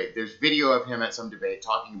 which is great. There's video of him at some debate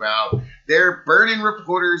talking about they're burning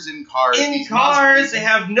reporters in cars. They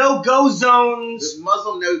have no-go zones. There's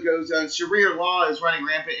Muslim no-go zones. Sharia law is running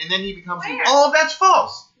rampant, and then he becomes. All of that's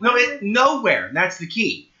false. No, nowhere. That's the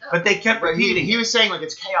key. But they kept repeating. He was saying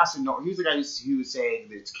it's chaos in Norway. He was the guy who was saying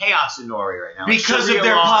that it's chaos in Norway right now because Sharia of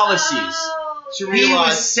their law, policies. Sharia He law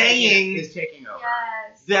was saying is taking over.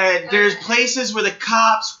 Yes. That there's places where the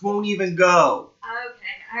cops won't even go.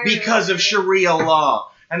 Because of Sharia law,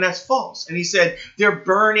 and that's false. And he said they're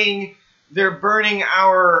burning their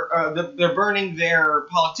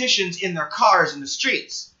politicians in their cars in the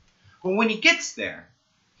streets. Well, when he gets there,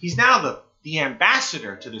 he's now the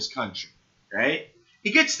ambassador to this country, right?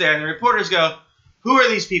 He gets there, and the reporters go, "Who are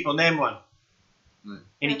these people? Name one."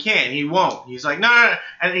 And he can't. He won't. He's like, no.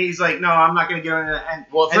 And he's like, no, I'm not going to get into that. And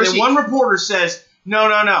then one reporter says,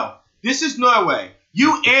 no. This is Norway.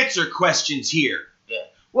 You answer questions here.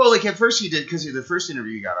 Well, at first he did, because the first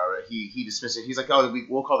interview he got out of it, he dismissed it. He's like,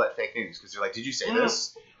 we'll call that fake news, because they're like, did you say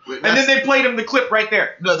this? And then they played him the clip right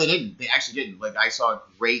there. No, they didn't. They actually didn't. I saw a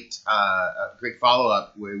great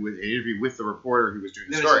follow-up with an interview with the reporter who was doing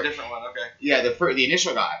the story. There's a different one, okay. Yeah, the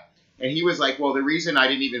initial guy. And he was like, well, the reason I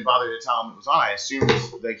didn't even bother to tell him it was on, I assumed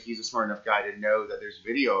he's a smart enough guy to know that there's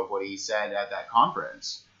video of what he said at that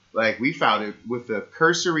conference. We found it with a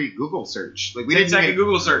cursory Google search. We didn't even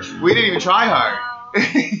Google search. We didn't even try hard.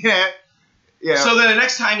 Yeah. So then the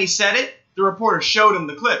next time he said it, the reporter showed him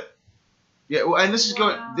the clip. Yeah. Well, and this is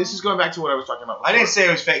going back to what I was talking about before. I didn't say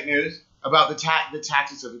it was fake news. About the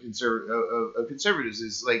tactics of conservatives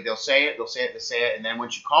is they'll say it, and then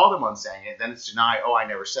once you call them on saying it, then it's deny. Oh, I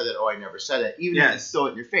never said it. Even if it's still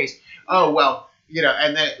in your face. Oh well,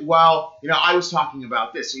 and then I was talking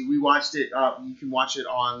about this. We watched it. You can watch it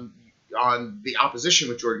on the opposition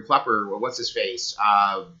with Jordan Klepper. What's his face?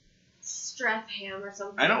 Stratham or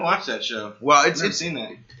something. I don't watch that show. Well, I've never seen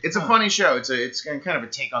that. It's a funny show. It's kind of a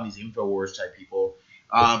take on these InfoWars type people.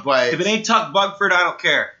 But if it ain't Tuck Bugford, I don't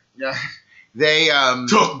care. Yeah, they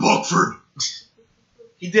Tuck Bugford.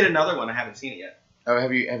 He did another one. I haven't seen it yet. Oh,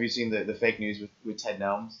 have you seen the fake news with Ted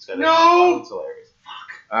Nelms? It's no. It's hilarious.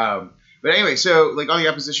 Fuck. But anyway, so on the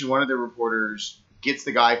opposition, one of the reporters gets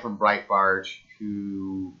the guy from Breitbart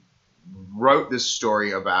who wrote this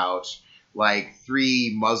story about like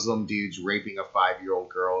 3 Muslim dudes raping a 5-year-old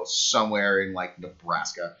girl somewhere in like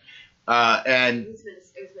Nebraska, and It was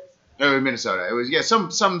Minnesota. it was Minnesota. It was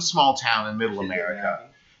some small town in Middle America,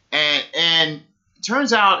 and it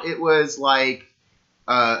turns out it was like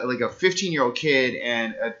a 15-year-old kid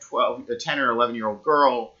and a 10 or 11-year-old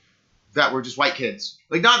girl that were just white kids.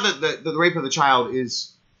 Like, not that the rape of the child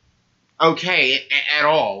is okay at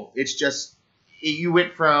all. It's just you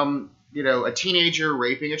went from a teenager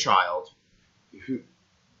raping a child who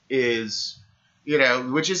is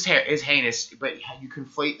which is heinous, but you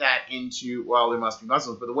conflate that into, well, there must be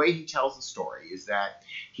Muslims. But the way he tells the story is that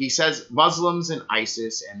he says Muslims and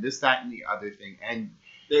ISIS and this, that, and the other thing, and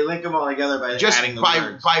they link them all together by just adding the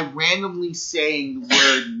words. by randomly saying the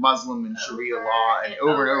word Muslim and Sharia law and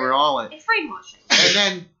over and over and all. It's brainwashing.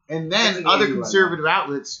 And then other conservative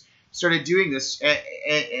outlets started doing this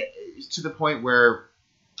to the point where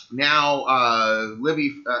now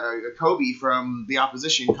Libby Kobe from the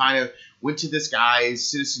opposition kind of went to this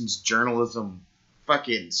guy's citizens journalism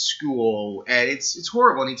fucking school, and it's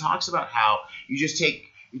horrible. And he talks about how you take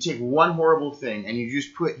one horrible thing and you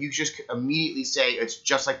just immediately say it's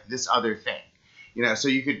just like this other thing, so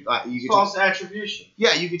you could false attribution.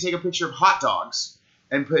 Yeah, you could take a picture of hot dogs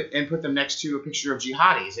and put them next to a picture of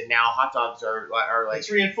jihadis, and now hot dogs are like,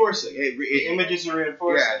 it's reinforcing. Images are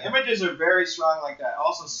reinforcing. Yeah. Images are very strong like that.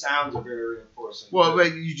 Also, sounds are very reinforcing. Well,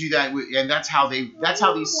 but you do that, and that's how these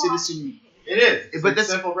citizen. It is. But it's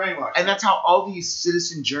simple brainwashing. And that's how all these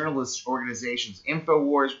citizen journalist organizations,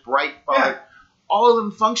 InfoWars, Breitbart, all of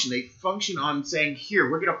them function. They function on saying,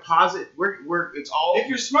 here, we're going to posit, it's all... If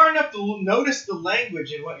you're smart enough to notice the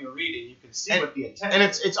language in what you're reading, you can see what the intent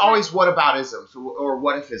is. And it's always whataboutisms or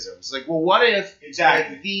what-ifisms. Like, well, what if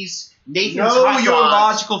these Nathan's hot dogs... your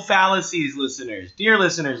logical fallacies, listeners. Dear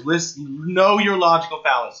listeners, know your logical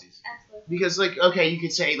fallacies. Absolutely. Because, like, okay, you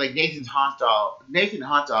could say, like, Nathan Hot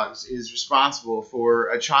Dogs is responsible for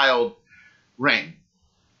a child ring.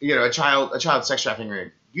 A child sex trafficking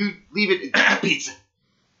ring. You leave it pizza.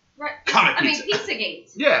 Right. Comet pizza.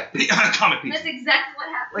 Pizzagate. Yeah, Comet pizza. That's exactly what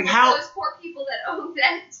happened. Like, with how those poor people that owned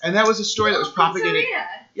that. And that was a story that was propagated. Pizzeria.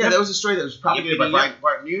 Yeah, that was a story that was propagated by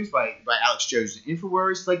Breitbart News, by Alex Jones and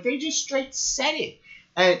InfoWars. Like, they just straight said it,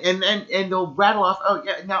 and they'll rattle off. Oh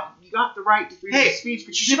yeah, now you got the right to freedom of speech,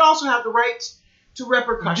 but you should also have the right to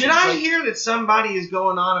repercussions. Did I hear that somebody is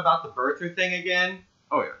going on about the birther thing again?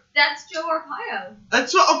 Oh yeah. That's Joe Arpaio.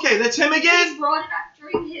 That's him again? He's brought it up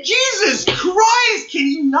during his... Jesus Christ! Can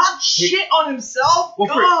he not shit on himself?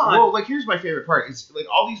 Well, here's my favorite part. It's like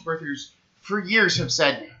all these birthers for years have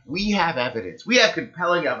said, we have evidence. We have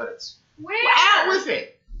compelling evidence. Where? Out with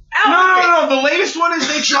it. No. The latest one is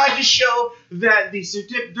they tried to show that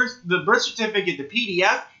the birth certificate, the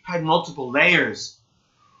PDF, had multiple layers.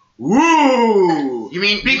 Ooh! You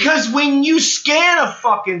mean because when you scan a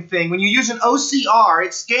fucking thing, when you use an OCR,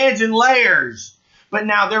 it scans in layers. But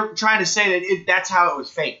now they're trying to say that that's how it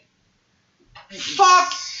was faked.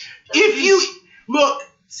 Fuck! If you look,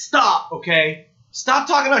 stop, okay? Stop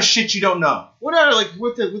talking about shit you don't know. Whatever, like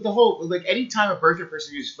with the whole any time a birther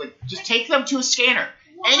person uses, just take them to a scanner.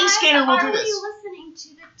 Any scanner will do this. Why are we listening to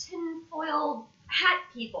the tinfoil hat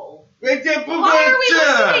people? Why are we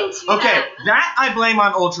listening to them? That I blame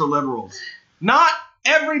on ultra liberals. Not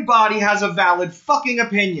everybody has a valid fucking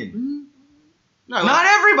opinion. No, not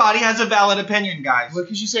everybody has a valid opinion, guys.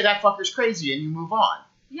 Because you say that fucker's crazy and you move on.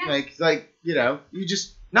 Yeah. You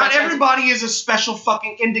just... Not everybody is a special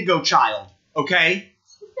fucking indigo child, okay?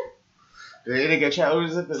 The indigo child?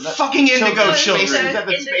 Is it the fucking indigo children? Is that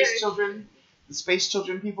the space children? The space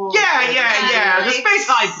children people? Yeah. The space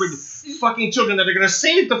hybrid fucking children that are gonna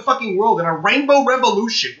save the fucking world in a rainbow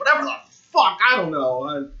revolution. Whatever the fuck, I don't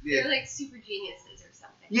know. They're like super geniuses or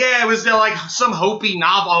something. Yeah, it was like some Hopi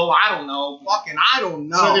novel. I don't know. I don't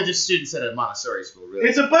know. So they're just students at a Montessori school, really.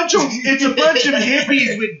 It's a bunch of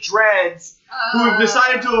hippies with dreads who have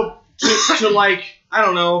decided to like, I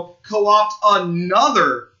don't know, co-opt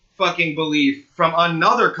another fucking belief from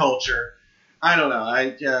another culture. I don't know.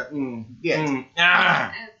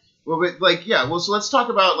 Well, so let's talk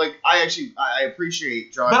about I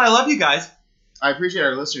appreciate John. But I love you guys. I appreciate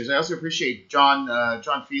our listeners. I also appreciate John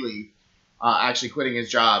Feely actually quitting his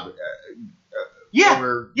job.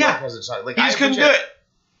 Over President Trump. He just couldn't do it.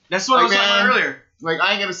 That's what I was talking about earlier.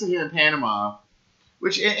 I ain't gonna sit here in Panama,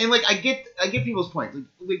 I get people's point.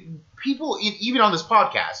 People even on this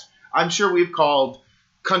podcast, I'm sure we've called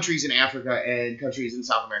countries in Africa and countries in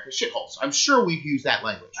South America shitholes. I'm sure we've used that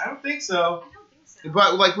language. I don't think so.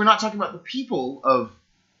 But we're not talking about the people of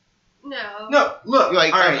No. No, look.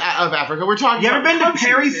 Like all right. of Africa. We're talking. You ever about been to countries.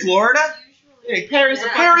 Perry, Florida? Yeah, Perry's a Yeah.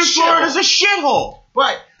 fucking Perry, shithole. Florida's a shithole.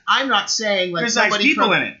 But I'm not saying like There's nice somebody people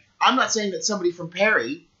from, in it. I'm not saying that somebody from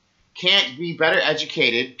Perry can't be better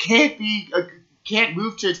educated, can't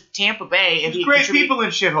move to Tampa Bay and There's great people in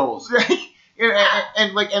shitholes.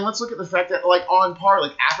 and let's look at the fact that like on par,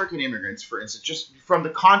 like African immigrants, for instance, just from the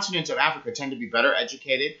continent of Africa, tend to be better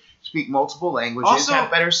educated, speak multiple languages, Also,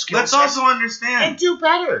 have better skill Let's sets, also understand. and do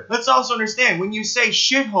better. Let's also understand when you say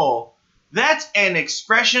shithole, that's an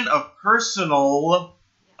expression of personal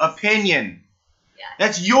opinion. Yes.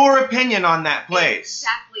 That's your opinion on that place.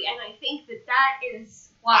 Exactly, and I think that is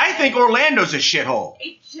why I think Orlando's a shithole,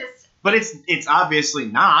 it just but it's obviously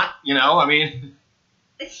not. You know, I mean,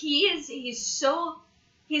 he's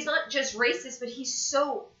not just racist, but he's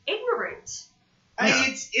so ignorant.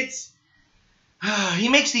 it's he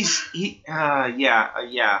makes these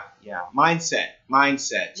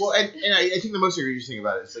mindset. Well, and I think the most egregious thing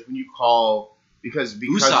about it is like when you call because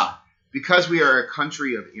USA. because we are a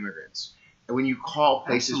country of immigrants, and when you call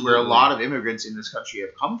places where a Absolutely. lot of immigrants in this country have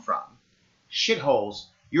come from shitholes,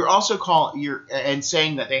 you're also and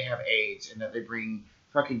saying that they have AIDS and that they bring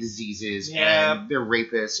fucking diseases and they're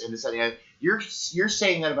rapists and this and that. You're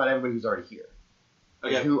saying that about everybody who's already here,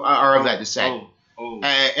 like, Okay. who are of that descent, Oh.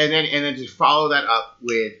 and then just follow that up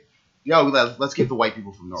with, let's get the white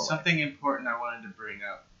people from Norway. Something important I wanted to bring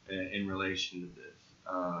up in relation to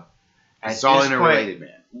this. It's all interrelated, man.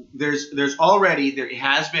 There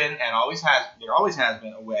has been and always has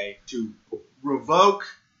been a way to revoke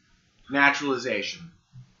naturalization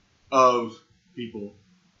of people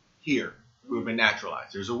here who have been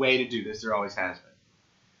naturalized. There's a way to do this. There always has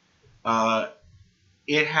been.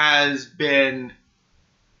 It has been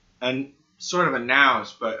sort of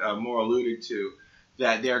announced, but more alluded to,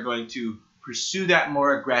 that they're going to pursue that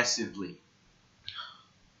more aggressively.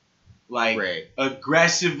 Like, Right.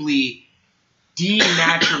 aggressive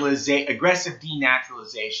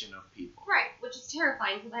denaturalization of people. Right, which is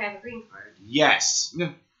terrifying because I have a green card. Yes.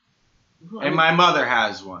 Yeah. And my mother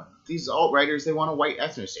has one. These alt-righters, they want a white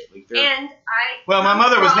ethnostate. Like, they're, And Well, my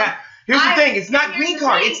mother was Here's the thing. It's not here's green the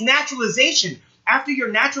card. thing. It's naturalization. After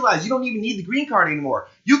you're naturalized, you don't even need the green card anymore.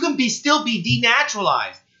 You can still be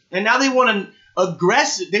denaturalized. And now they want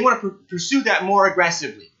to pursue that more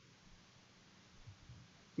aggressively.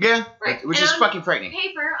 yeah, Right. which And is on fucking frightening.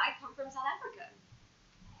 paper, I come from South Africa.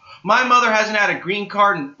 My mother hasn't had a green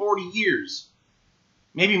card in 40 years.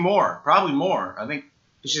 Maybe more. Probably more. I think.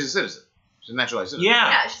 She's a citizen. She's a naturalized citizen.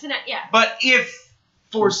 Yeah, she's in it. Yeah. But if,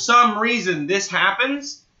 for some reason, this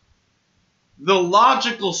happens, the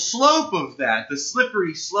logical slope of that, the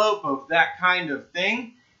slippery slope of that kind of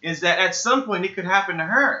thing, is that at some point it could happen to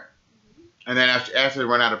her. And then after they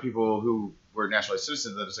run out of people who were naturalized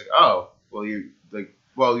citizens, they're just like, oh, well, you're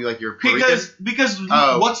Puerto Rican? Because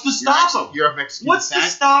Oh, what's to stop them? You're of Mexican What's to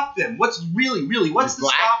descent? stop them? What's to You're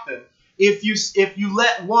stop them? If you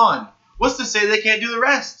let one, what's to say they can't do the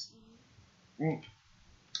rest?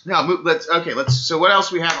 No, so what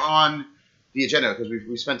else we have on the agenda? Because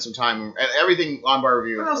we spent some time, and everything on Bar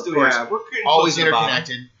Review, What else of do we course, have? We're getting always close to the bottom.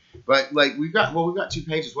 interconnected. But like we've got 2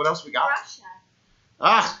 pages. What else we got?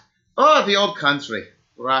 Russia. The old country,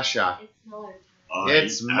 Russia. It's Muller time.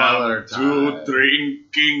 It's Muller time.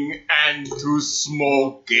 drinking and to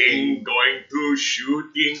smoking, going to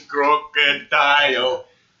shooting crocodile.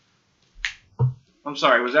 I'm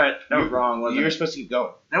sorry, that was wrong, wasn't You were it? supposed to keep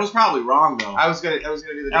going. That was probably wrong though. I was gonna do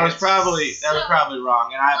the That was dance. probably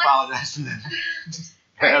wrong, and I apologize for that.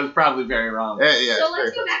 That was probably very wrong. Yeah, So it's let's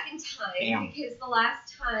very go back in time Damn. because the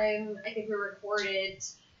last time I think we recorded,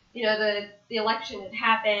 the election had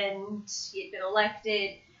happened, he had been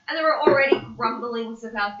elected, and there were already grumblings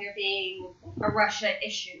about there being a Russia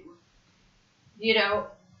issue.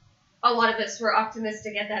 A lot of us were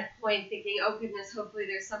optimistic at that point, thinking, oh goodness, hopefully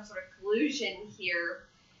there's some sort of collusion here.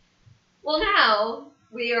 Well, now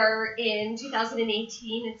we are in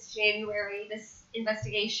 2018, it's January, this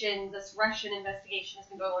Russian investigation has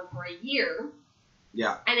been going on for a year.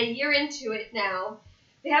 Yeah. And a year into it now,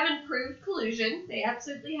 they haven't proved collusion, they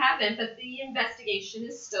absolutely haven't, but the investigation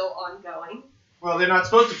is still ongoing. Well, they're not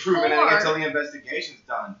supposed to prove anything Four. until the investigation's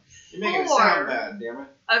done. You're making it Four. sound bad, damn it.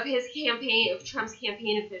 Of Trump's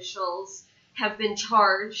campaign officials have been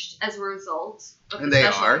charged as a result of And the they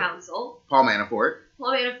special are? counsel. Paul Manafort,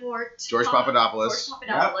 Paul Manafort, George Papadopoulos.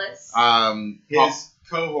 His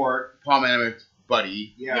cohort. Paul Manafort's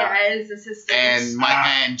buddy, his assistant.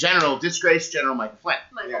 and disgraced General Michael Flynn.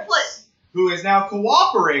 Michael Yes. Flynn. Who is now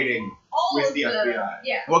cooperating All with of the FBI.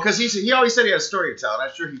 Yeah. Well, because he always said he had a story to tell, and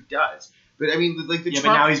I'm sure he does. But I mean, like the Yeah,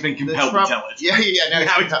 Trump, but now he's been compelled to tell it. Yeah.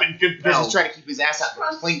 Now he's been He's compelled. just trying to keep his ass out of the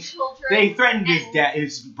Trump's clink. children. They threatened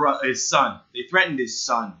his son. They threatened his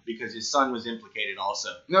son because his son was implicated also.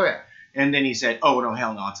 Oh yeah. And then he said, "Oh no,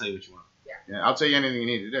 hell no! I'll tell you what you want." Yeah, I'll tell you anything you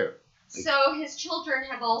need to do. So his children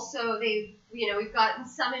have also we've gotten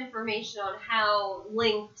some information on how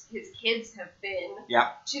linked his kids have been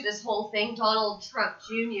to this whole thing. Donald Trump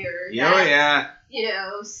Jr.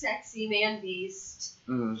 Sexy man beast.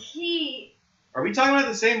 Mm. He. Are we talking about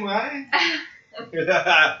the same guy?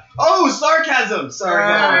 Oh, sarcasm. Sorry,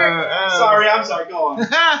 go on. Sorry, I'm sorry. Go on.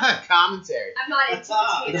 Commentary. I'm not into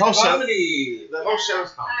potatoes. The whole show. Comedy. The whole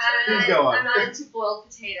show's commentary. Please go on. I'm not into boiled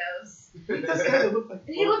potatoes. He does kind of look like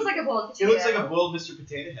He looks like a boiled He potato. looks like a boiled Mr.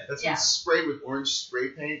 Potato Head. That's been sprayed with orange spray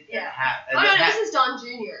paint. Yeah. And hat. Oh no, this is Don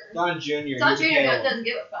Jr. Don Jr. Don He's Jr. a pale. doesn't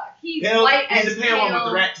give a fuck. He's Pale- white He's as the pale one with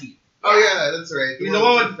the rat teeth. Oh yeah, that's right. He's the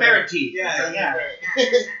one with the ferret teeth. Yeah.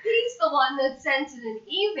 He's the one that sent in an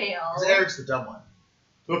email. Eric's the dumb one.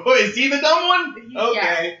 Oh, is he the dumb one? Yeah.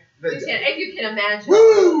 Okay. If you can imagine.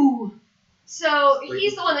 Woo! So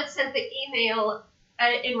he's the one that sent the email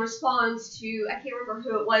in response to, I can't remember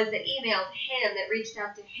who it was that emailed him, that reached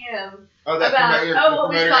out to him Oh, that about,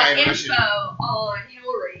 we've got Russian. info on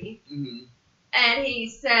Hillary. Mm-hmm. And he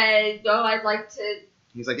said, I'd like to.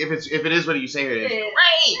 He's like, if it is what you say it is.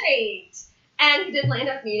 Great. And he did land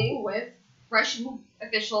up meeting with Russian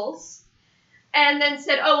officials. And then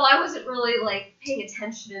said, I wasn't really, paying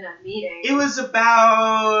attention in that meeting. It was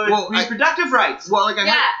about reproductive rights. Well, like it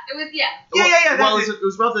was.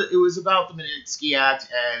 Well, it was about the Magnitsky Act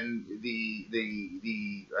and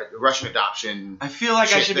the Russian adoption. I feel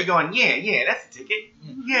like I should be going, that's the ticket.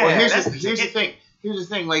 Yeah, well, that's the ticket. Here's the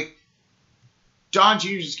thing. Like, John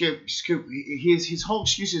Jr.'s scoop. His whole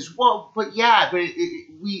excuse is, but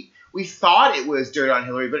we thought it was dirt on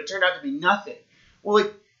Hillary, but it turned out to be nothing. Well,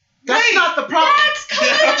 that's not the problem. That's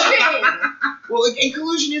collusion. Well, and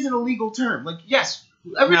collusion is an illegal term. Like, yes,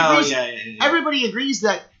 everybody agrees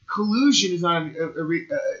that collusion is not,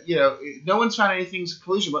 no one's found anything's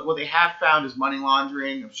collusion, but what they have found is money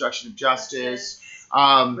laundering, obstruction of justice,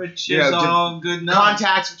 which is all good enough.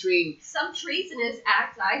 Contacts between some treasonous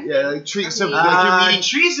acts. Treason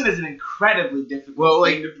is an incredibly difficult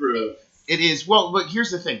thing to prove. It is. Well, but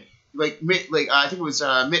here's the thing. I think it was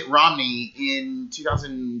Mitt Romney in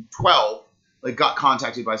 2012, got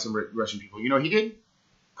contacted by some Russian people. You know what he did?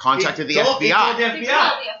 Contacted the FBI. He called the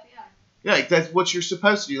FBI. Yeah, that's what you're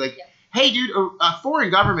supposed to do. Hey, dude, a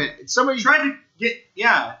foreign government, somebody tried to get,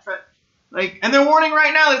 and they're warning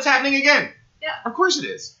right now that it's happening again. Yeah, of course it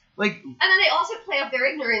is. And then they also play up their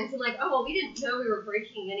ignorance and we didn't know we were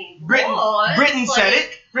breaking any laws. Britain said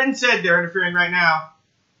it. Britain said they're interfering right now.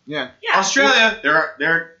 Yeah. Australia, they're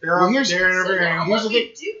interfering. So what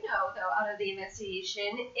we do know, though, out of the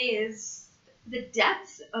investigation is the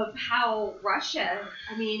depth of how Russia,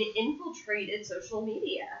 infiltrated social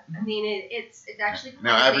media. It's actually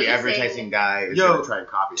quite every amazing. advertising guy is going to try and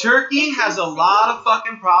copy it. Turkey has a lot of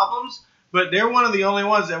fucking problems, but they're one of the only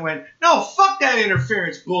ones that went, no, fuck that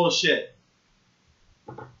interference bullshit.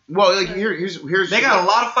 Well, here's they got a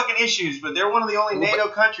lot of fucking issues, but they're one of the only NATO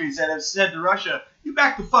countries that have said to Russia, "You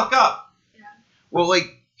back the fuck up." Yeah. Well,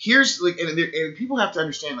 here's and people have to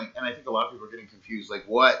understand, and I think a lot of people are getting confused,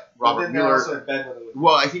 what Robert Mueller.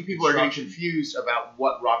 Well, I think people are getting confused about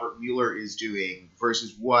what Robert Mueller is doing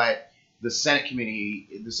versus what the Senate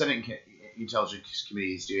Intelligence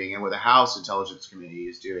Committee is doing, and what the House Intelligence Committee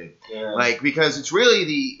is doing. Yeah. Because it's really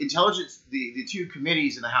the intelligence, the two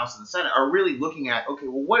committees in the House and the Senate are really looking at,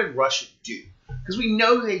 what did Russia do? Because we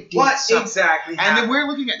know they did something. Exactly and then we're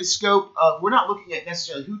looking at the scope of, we're not looking at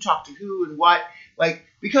necessarily who talked to who and what,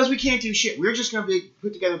 because we can't do shit. We're just going to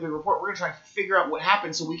put together a big report. We're going to try and figure out what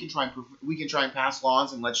happened so we can try and pass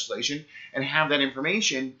laws and legislation and have that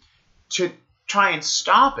information to try and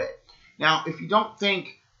stop it. Now, if you don't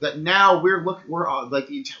think that now we're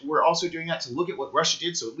also doing that to look at what Russia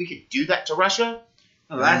did so we could do that to Russia.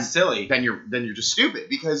 Oh, that's silly. Then you're just stupid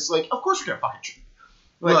because of course we're gonna fucking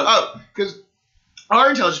because our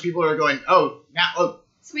intelligence people are going so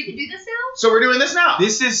we can do this now. So we're doing this now.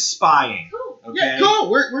 This is spying. Cool. Okay? Yeah, cool.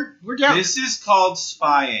 We're down. This is called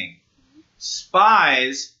spying.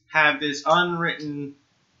 Spies have this unwritten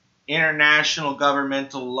international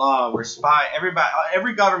governmental law where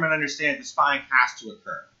every government understands that spying has to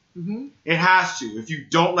occur. Mm-hmm. It has to. If you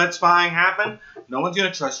don't let spying happen, no one's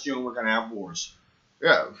going to trust you and we're going to have wars.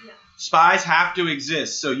 Yeah. Spies have to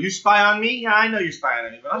exist. So you spy on me? Yeah, I know you're spying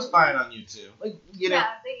on me, but I'm spying on you too.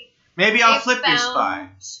 Maybe I'll flip your spy.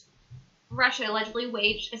 Russia allegedly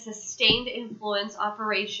waged a sustained influence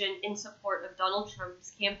operation in support of Donald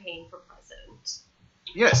Trump's campaign for president.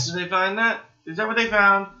 Yes. Did they find that? Is that what they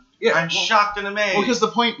found? Yeah. I'm shocked and amazed. Well,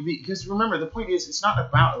 because remember, the point is, it's not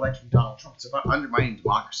about electing Donald Trump. It's about undermining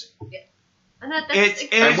democracy. Yeah. And that's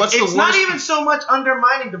It's not even so much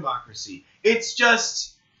undermining democracy. It's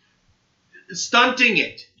just stunting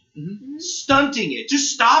it. Mm-hmm. Stunting it.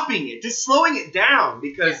 Just stopping it. Just slowing it down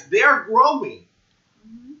because they are growing.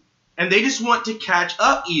 Mm-hmm. And they just want to catch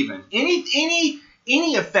up even.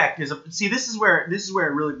 Any effect is this is where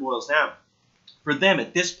it really boils down. For them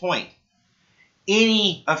at this point,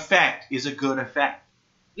 any effect is a good effect.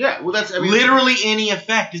 Yeah, well, literally any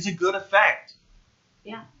effect is a good effect.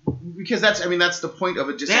 Yeah. Because that's the point of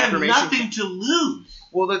a disinformation. They have nothing to lose.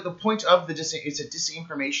 Well, the point of it's a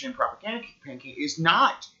disinformation and propaganda campaign is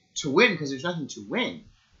not to win because there's nothing to win.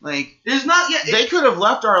 Like there's not yet. They could have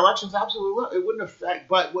left our elections absolutely. It wouldn't affect.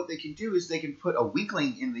 But what they can do is they can put a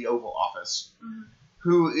weakling in the Oval Office,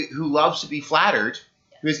 who loves to be flattered,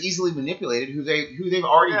 who is easily manipulated, who they've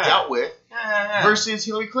already dealt with, versus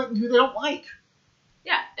Hillary Clinton, who they don't like.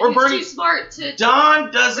 Yeah, or he's Bernie. too smart to.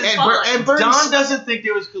 Don doesn't. And Bernie, Don doesn't think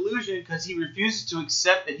there was collusion because he refuses to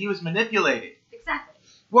accept that he was manipulated. Exactly.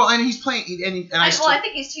 Well, and he's playing. I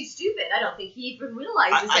think he's too stupid. I don't think he even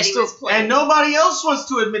realizes that he was playing. And nobody else wants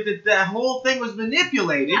to admit that whole thing was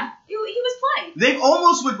manipulated. Yeah, he was playing. They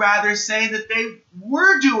almost would rather say that they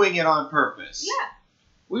were doing it on purpose. Yeah.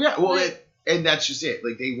 Well, yeah. Well, and that's just it.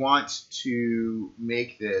 Like they want to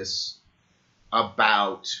make this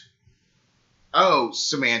about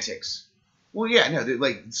semantics. Well, yeah, no.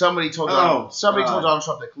 Like somebody told Donald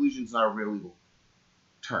Trump that collusion is not a real legal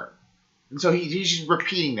term. And so he's just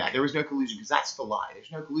repeating that. There was no collusion because that's the lie. There's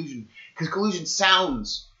no collusion because collusion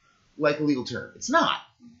sounds like a legal term. It's not.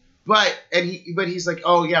 But he's like,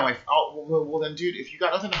 oh yeah, well then, dude, if you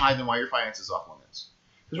got nothing to hide, then why are your finances off limits?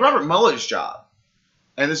 Because Robert Mueller's job,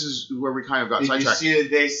 and this is where we kind of got sidetracked. Did you see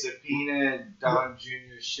that they subpoenaed Don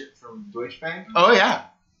Jr.'s shit from Deutsche Bank? Oh yeah,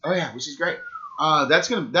 which is great. That's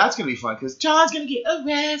gonna be fun because John's gonna get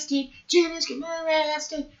arrested, Junior's getting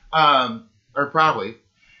arrested, or probably.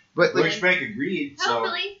 But Deutsche Bank agreed.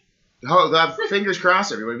 Hopefully. Fingers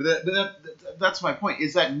crossed, everybody. But that's my point.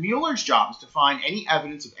 Is that Mueller's job is to find any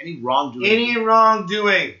evidence of any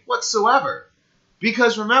wrongdoing whatsoever.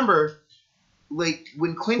 Because remember, like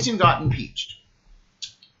when Clinton got impeached,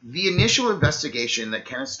 the initial investigation that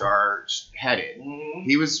Kenneth Starr headed,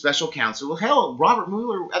 he was special counsel. Well, hell, Robert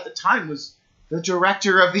Mueller at the time was the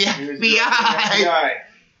director of the FBI.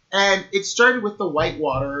 And it started with the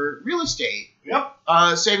Whitewater real estate. Yep.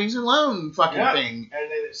 Savings and loan fucking thing.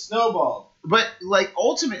 And then it snowballed. But, like,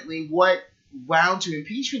 ultimately, what wound to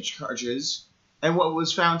impeachment charges and what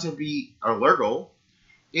was found to be illegal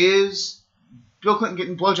is Bill Clinton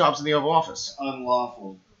getting blowjobs in the Oval Office.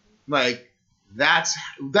 Unlawful. Like, that's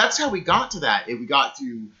how we got to that. We got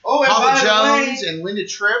to Papa Jones and Linda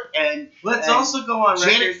Tripp and let's also go on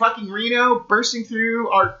Janet record. fucking Reno bursting through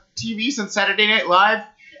our TVs on Saturday Night Live.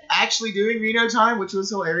 Actually doing Reno time, which was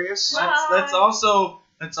hilarious. Let's also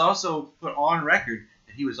put on record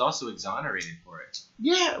that he was also exonerated for it.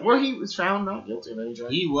 Yeah, where he was found not guilty of any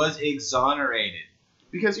charge. He was exonerated.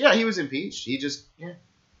 Because, he was impeached. He just,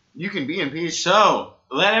 you can be impeached. So,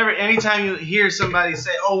 anytime you hear somebody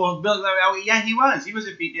say, oh, well, Bill, he was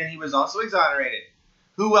impeached and he was also exonerated.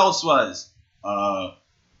 Who else was?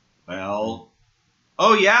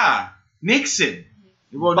 Nixon.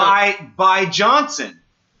 Well, by Johnson.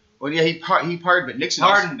 Well, yeah, he pardoned, but Nixon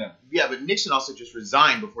pardoned him. Yeah, but Nixon also just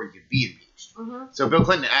resigned before he could be impeached. Mm-hmm. So Bill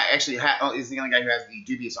Clinton actually is the only guy who has the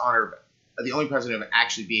dubious honor of the only president of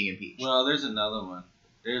actually being impeached. Well, there's another one.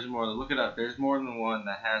 There's more. Look it up. There's more than one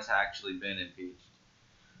that has actually been impeached.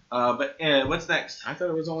 But what's next? I thought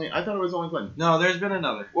it was only Clinton. No, there's been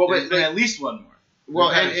another. Well, there's been at least one more.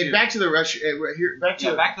 Well, and back to the Russian. Back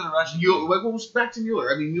to the Russian. Back to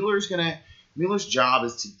Mueller. I mean, Mueller's job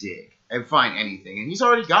is to dig and find anything, and he's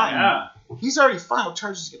already he's already filed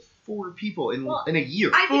charges against 4 people in a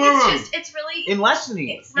year. I think it's really in less than a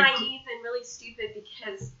year. It's naive and really stupid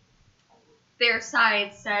because their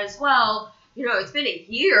side says, well, it's been a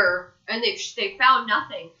year and they found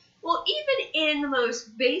nothing. Well, even in the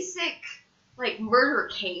most basic murder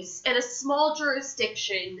case in a small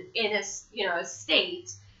jurisdiction in a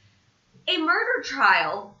state, a murder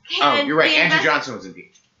trial can. Oh, you're right. Andrew Johnson was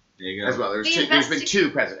impeached. There you go. As well. There's been 2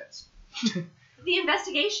 presidents. The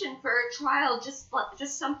investigation for a trial, just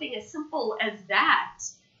something as simple as that,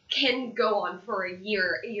 can go on for a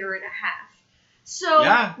year and a half. So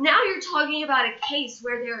now you're talking about a case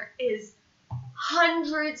where there is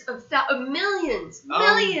hundreds of millions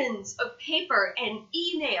of paper and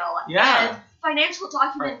email and financial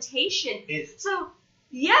documentation. So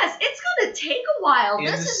Yes, it's going to take a while. In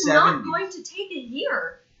This the is not 70s. going to take a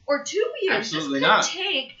year or 2 years. Absolutely this not.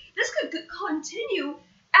 This could continue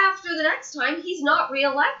after the next time he's not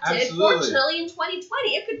reelected. Absolutely. Fortunately, in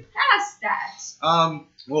 2020, it could pass that.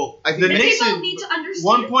 Well, I think The And Nixon- people need to understand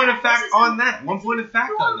One point of that. fact This is on an that. One point of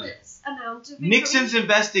fact on that. enormous amount of Nixon's information.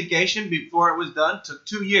 investigation before it was done took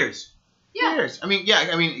 2 years. Yeah. years. I mean,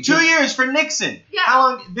 2 years for Nixon. Yeah. How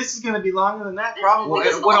long? This is going to be longer than that, This- probably.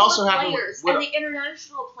 because what all also the happened- players what- and the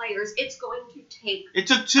international players, it's going to take. It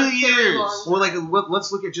took a 2 very years. long- well,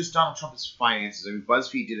 let's look at just Donald Trump's finances. I mean,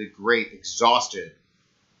 BuzzFeed did a great, exhausted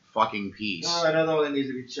fucking piece. Another one that needs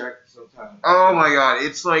to be checked sometime. Oh my god,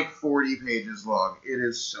 it's like 40 pages long. It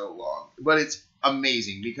is so long, but it's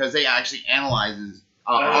amazing because they actually analyzes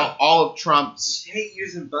all of Trump's. I hate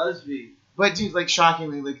using BuzzFeed. But dude, like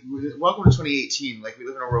shockingly, like welcome to 2018. Like we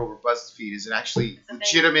live in a world where BuzzFeed is an actually It's a thing.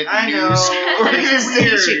 legitimate I know. news It's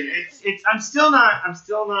organization. weird. I'm still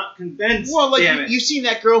not convinced. Well, like Damn it. you've seen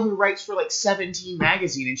that girl who writes for like 17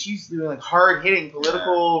 magazine, and she's doing like hard hitting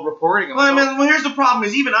political reporting. I'm Well, I like, mean, here's the problem: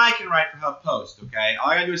 is even I can write for HuffPost. Okay, all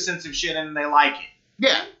I gotta do is send some shit in, and they like it.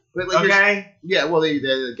 yeah, but like Okay. yeah, well,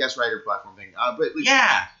 the guest writer platform thing. But like,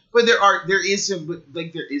 Yeah. but there is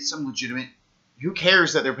some legitimate. Who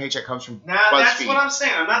cares that their paycheck comes from Now that's BuzzFeed? what I'm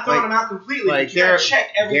saying. I'm not throwing Like- them out completely. like, But you gotta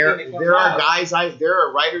check everything that comes there are out. guys there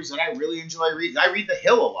are writers that I really enjoy reading. I read The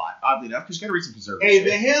Hill a lot, oddly enough, because you gotta read some conservative Hey, shit.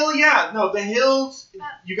 The Hill, yeah, no, The Hills.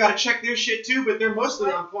 You gotta check their shit too, but they're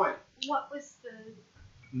mostly on point. What was the?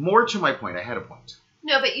 More to my point, I had a point.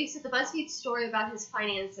 No, but you said the BuzzFeed story about his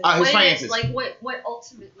finances. His What is- finances. Like what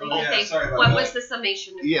ultimately? Oh, yeah, okay, sorry about what that. was the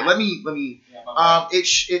summation of Yeah, that? let me. Yeah, my bad.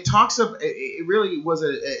 It talks of it really was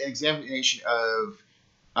an examination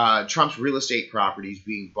of Trump's real estate properties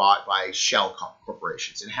being bought by shell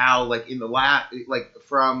corporations and how like in the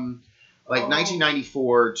from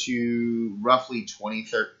 1994 to roughly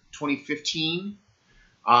 2015,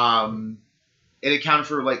 it accounted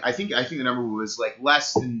for like I think the number was like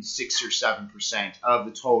less than 6 or 7% of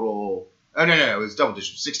the total. Oh no, it was double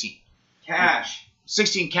digits, 16. Cash.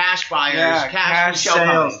 16 cash buyers, Yeah, cash from shell sales.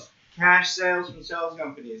 companies. Cash sales from sales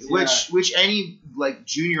companies. Which any like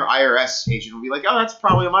junior IRS agent will be like, oh, that's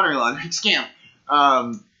probably a money laundering scam.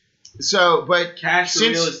 But cash for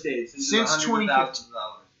since- real estate since $100,000.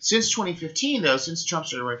 since 2015, though, since Trump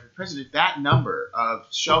started running for president, that number of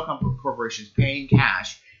shell corporations paying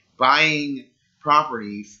cash, buying Trump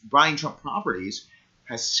properties,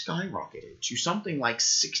 has skyrocketed to something like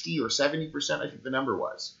 60 or 70%. I think the number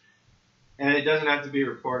was. And it doesn't have to be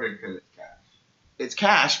reported because it's cash. It's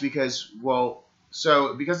cash because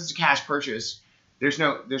because it's a cash purchase, there's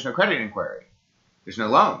no credit inquiry, there's no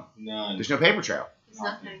loan, None. there's no paper trail. It's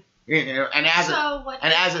nothing. You know, and as a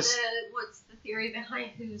So what's the theory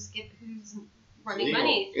behind who's running legal.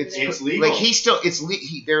 money? through it's there? It's legal. like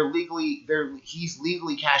he's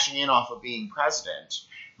legally cashing in off of being president,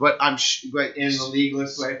 but but in the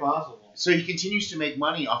legalest way possible. so he continues to make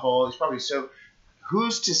money off all these properties. So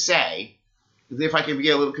who's to say, if I can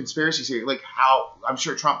get a little conspiracy theory, like how I'm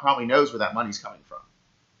sure Trump probably knows where that money's coming from.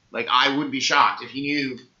 Like I wouldn't be shocked if he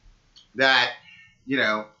knew that, you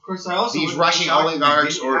know, Of course, I also these wouldn't be Russian shocked if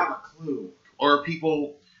oligarchs they didn't have a clue. or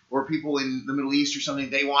people in the Middle East or something,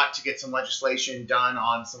 they want to get some legislation done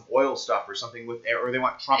on some oil stuff or something or they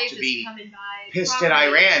want Trump They to just be come and buy pissed at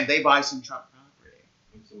property, Iran. They buy some Trump property.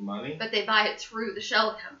 With some money. but they buy it through the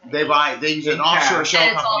shell company. They use an In offshore cash. shell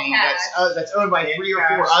And it's all company cash. that's owned by In 3 or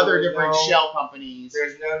cash, 4 so other there's different no- shell companies.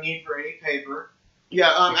 There's no need for any paper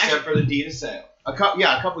Yeah, except actually, for the deed of sale. a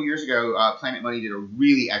couple years ago, Planet Money did a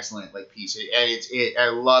really excellent piece, and I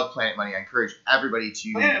love Planet Money. I encourage everybody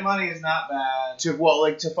to Planet Money is not bad. to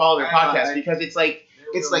follow their podcast because it's like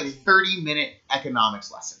They're really- 30-minute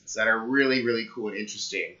economics lessons that are really, really cool and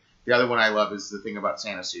interesting. The other one I love is the thing about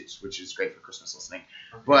Santa suits, which is great for Christmas listening.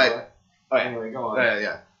 But anyway, go on.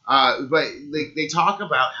 yeah. But they talk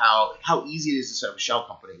about how easy it is to set up a shell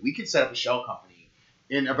company. We could set up a shell company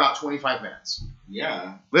in about 25 minutes.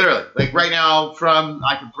 Yeah. Literally, like right now,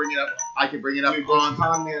 I could bring it up Dude, on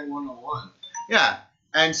Con Man 101. yeah.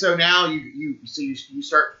 And so now you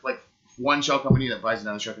start like one shell company that buys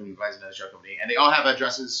another shell company, buys another shell company, and they all have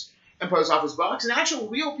addresses and post office box and actual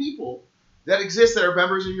real people that exist that are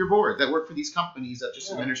members of your board that work for these companies that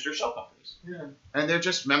just administer shell companies. Yeah. And they're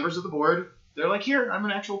just members of the board. They're like, here, I'm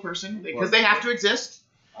an actual person because they have to exist,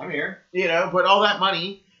 I'm here. you know. But all that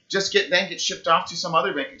money just gets shipped off to some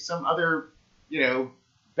other bank,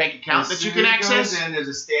 bank account that you can access. And there's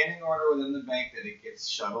a standing order within the bank that it gets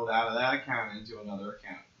shuttled out of that account into another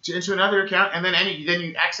account. into another account, and then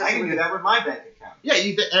you access. I can do that with my bank account. Yeah,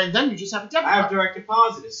 and then you just have a debit I have card. direct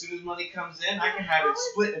deposit. As soon as money comes in, I can have it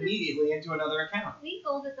split immediately into another account. It's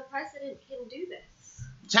legal that the president can do this.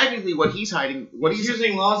 Technically, what he's hiding, He's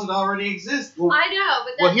using laws that already exist. Well, I know,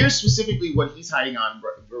 but well, here's specifically what he's hiding on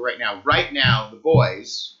right now. Right now, the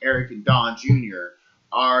boys, Eric and Don Jr.,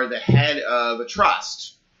 are the head of a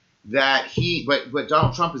trust that but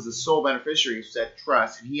Donald Trump is the sole beneficiary of said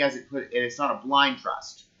trust, and he hasn't and it's not a blind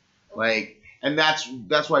trust, and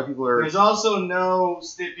that's why people are. There's also no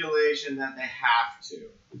stipulation that they have to.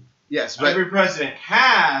 Yes, but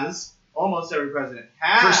almost every president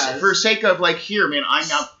has. For sake of here, man, I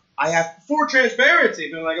have. For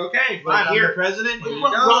transparency, they're like, okay, fine, I'm the president. Here you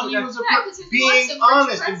go. Romney was being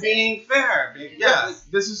honest and being fair. Yeah,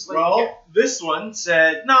 this is this one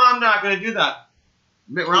said, no, I'm not going to do that.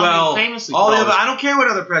 Mitt Romney famously. I don't care what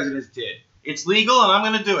other presidents did. It's legal, and I'm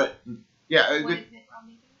going to do it. Yeah. What did Mitt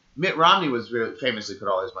Romney do? Mitt Romney was really famously put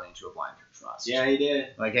all his money into a blind trust. Yeah, he did.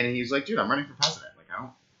 And he's like, dude, I'm running for president.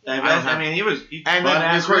 He was. And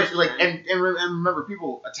then, of course, and remember,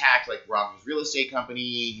 people attacked Romney's real estate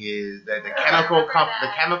company, the chemical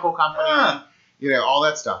company, all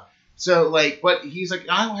that stuff. So but he's like,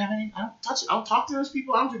 I don't have any. I don't touch it. I don't talk to those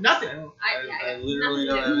people. I don't do nothing. I literally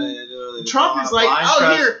don't have anything to do with it. Trump is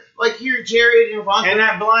like, here, Jared and Ivanka, and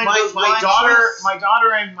that my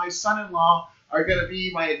daughter and my son-in-law are going to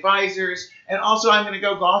be my advisors, and also I'm going to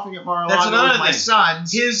go golfing at Mar-a-Lago with my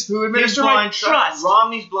sons, who administer my trust.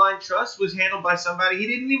 Romney's blind trust was handled by somebody he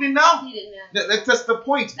didn't even know. He didn't know. That's the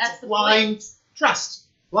point. That's it's the blind trust.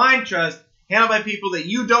 Blind trust handled by people that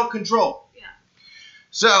you don't control. Yeah.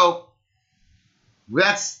 So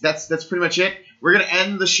that's pretty much it. We're going to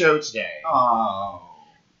end the show today. Oh.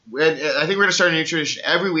 I think we're going to start a new tradition.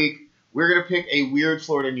 Every week, we're going to pick a weird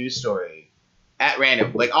Florida news story at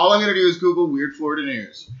random. All I'm going to do is Google weird Florida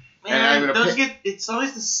news. Man, and I'm gonna it's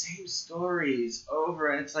always the same stories over,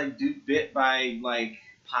 and it's dude bit by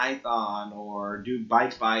python, or dude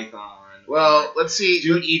bites python. Well, let's see.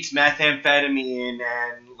 Dude eats methamphetamine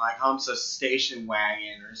and humps a station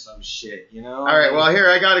wagon or some shit, All right, well, here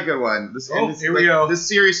I got a good one. Here we go. This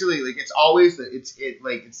seriously, it's always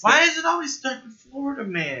Why does it always start with Florida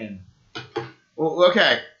man? Well,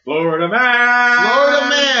 okay. Florida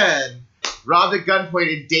man. Robbed at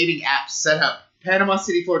gunpoint in dating app set up. Panama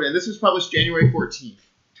City, Florida. And this was published January 14th,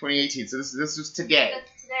 2018. So this was today.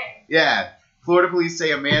 That's today. Yeah. Florida police say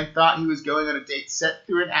a man thought he was going on a date set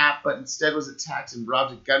through an app, but instead was attacked and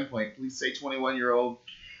robbed at gunpoint. Police say 21-year-old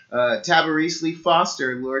Tabarese Lee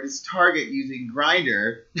Foster lured his target using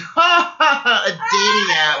Grindr, a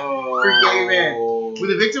dating app for gay men. When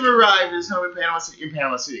the victim arrived at his home in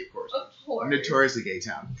Panama City, of course. Notoriously gay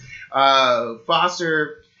town.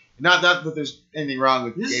 Foster... Not that there's anything wrong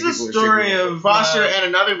with this gay is people. This is a story of... Foster and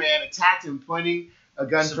another man attacked him, pointing a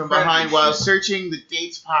gun from behind while searching the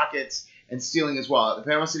date's pockets and stealing his wallet. The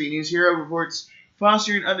Panama City News Hero reports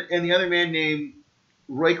Foster and the other man named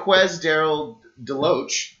Royquez Darrell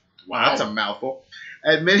Deloach, wow, that's a mouthful,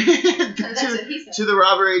 admitted to the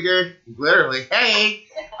robbery during... Literally, hey!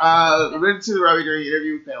 Admitted to the robbery during an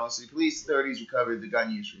interview with Panama City Police. Authorities recovered the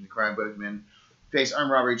gun used from the crime. Both men face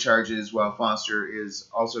armed robbery charges, while Foster is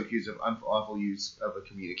also accused of unlawful use of a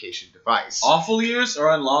communication device. Awful use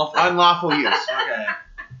or unlawful? Unlawful use. Okay.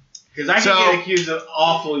 Because I can get accused of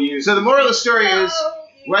awful use. So the moral of the story is,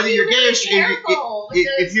 whether you're gay or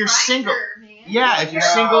if you're single, if you're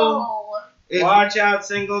single, watch out,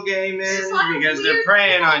 single gay men, because they're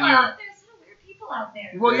preying on you. Out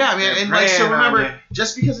there. Well, yeah, man, and so remember,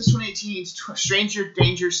 just because it's 2018, stranger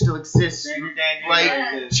danger still exists.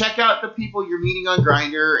 Check out the people you're meeting on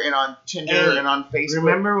Grindr and on Tinder and on Facebook.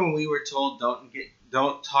 Remember when we were told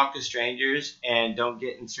don't talk to strangers and don't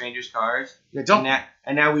get in strangers' cars? Yeah, don't.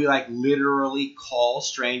 And now we literally call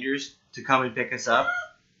strangers to come and pick us up.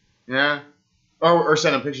 Yeah, or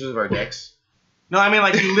send them pictures of our dicks. No, I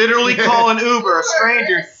mean you literally call an Uber, a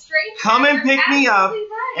stranger, come and pick me up.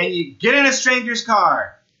 And you get in a stranger's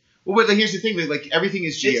car. Well, but here's the thing: everything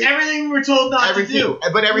is It's everything we were told not to do.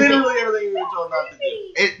 But everything, literally everything we were told not to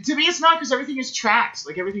do. To me, it's not, because everything is tracked.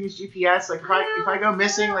 Everything is GPS. If I go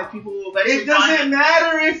missing, people will eventually. It doesn't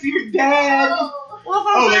matter if you're dead.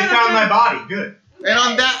 Well, they found my body. Good. And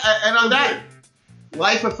on that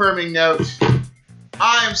life-affirming note,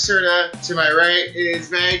 I'm Serta. To my right is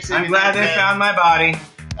Meg. I'm glad they found my body.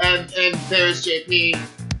 And there's JP.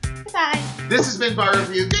 Bye. This has been Bar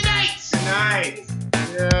Review. Good night. Good night.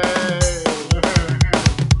 Yeah.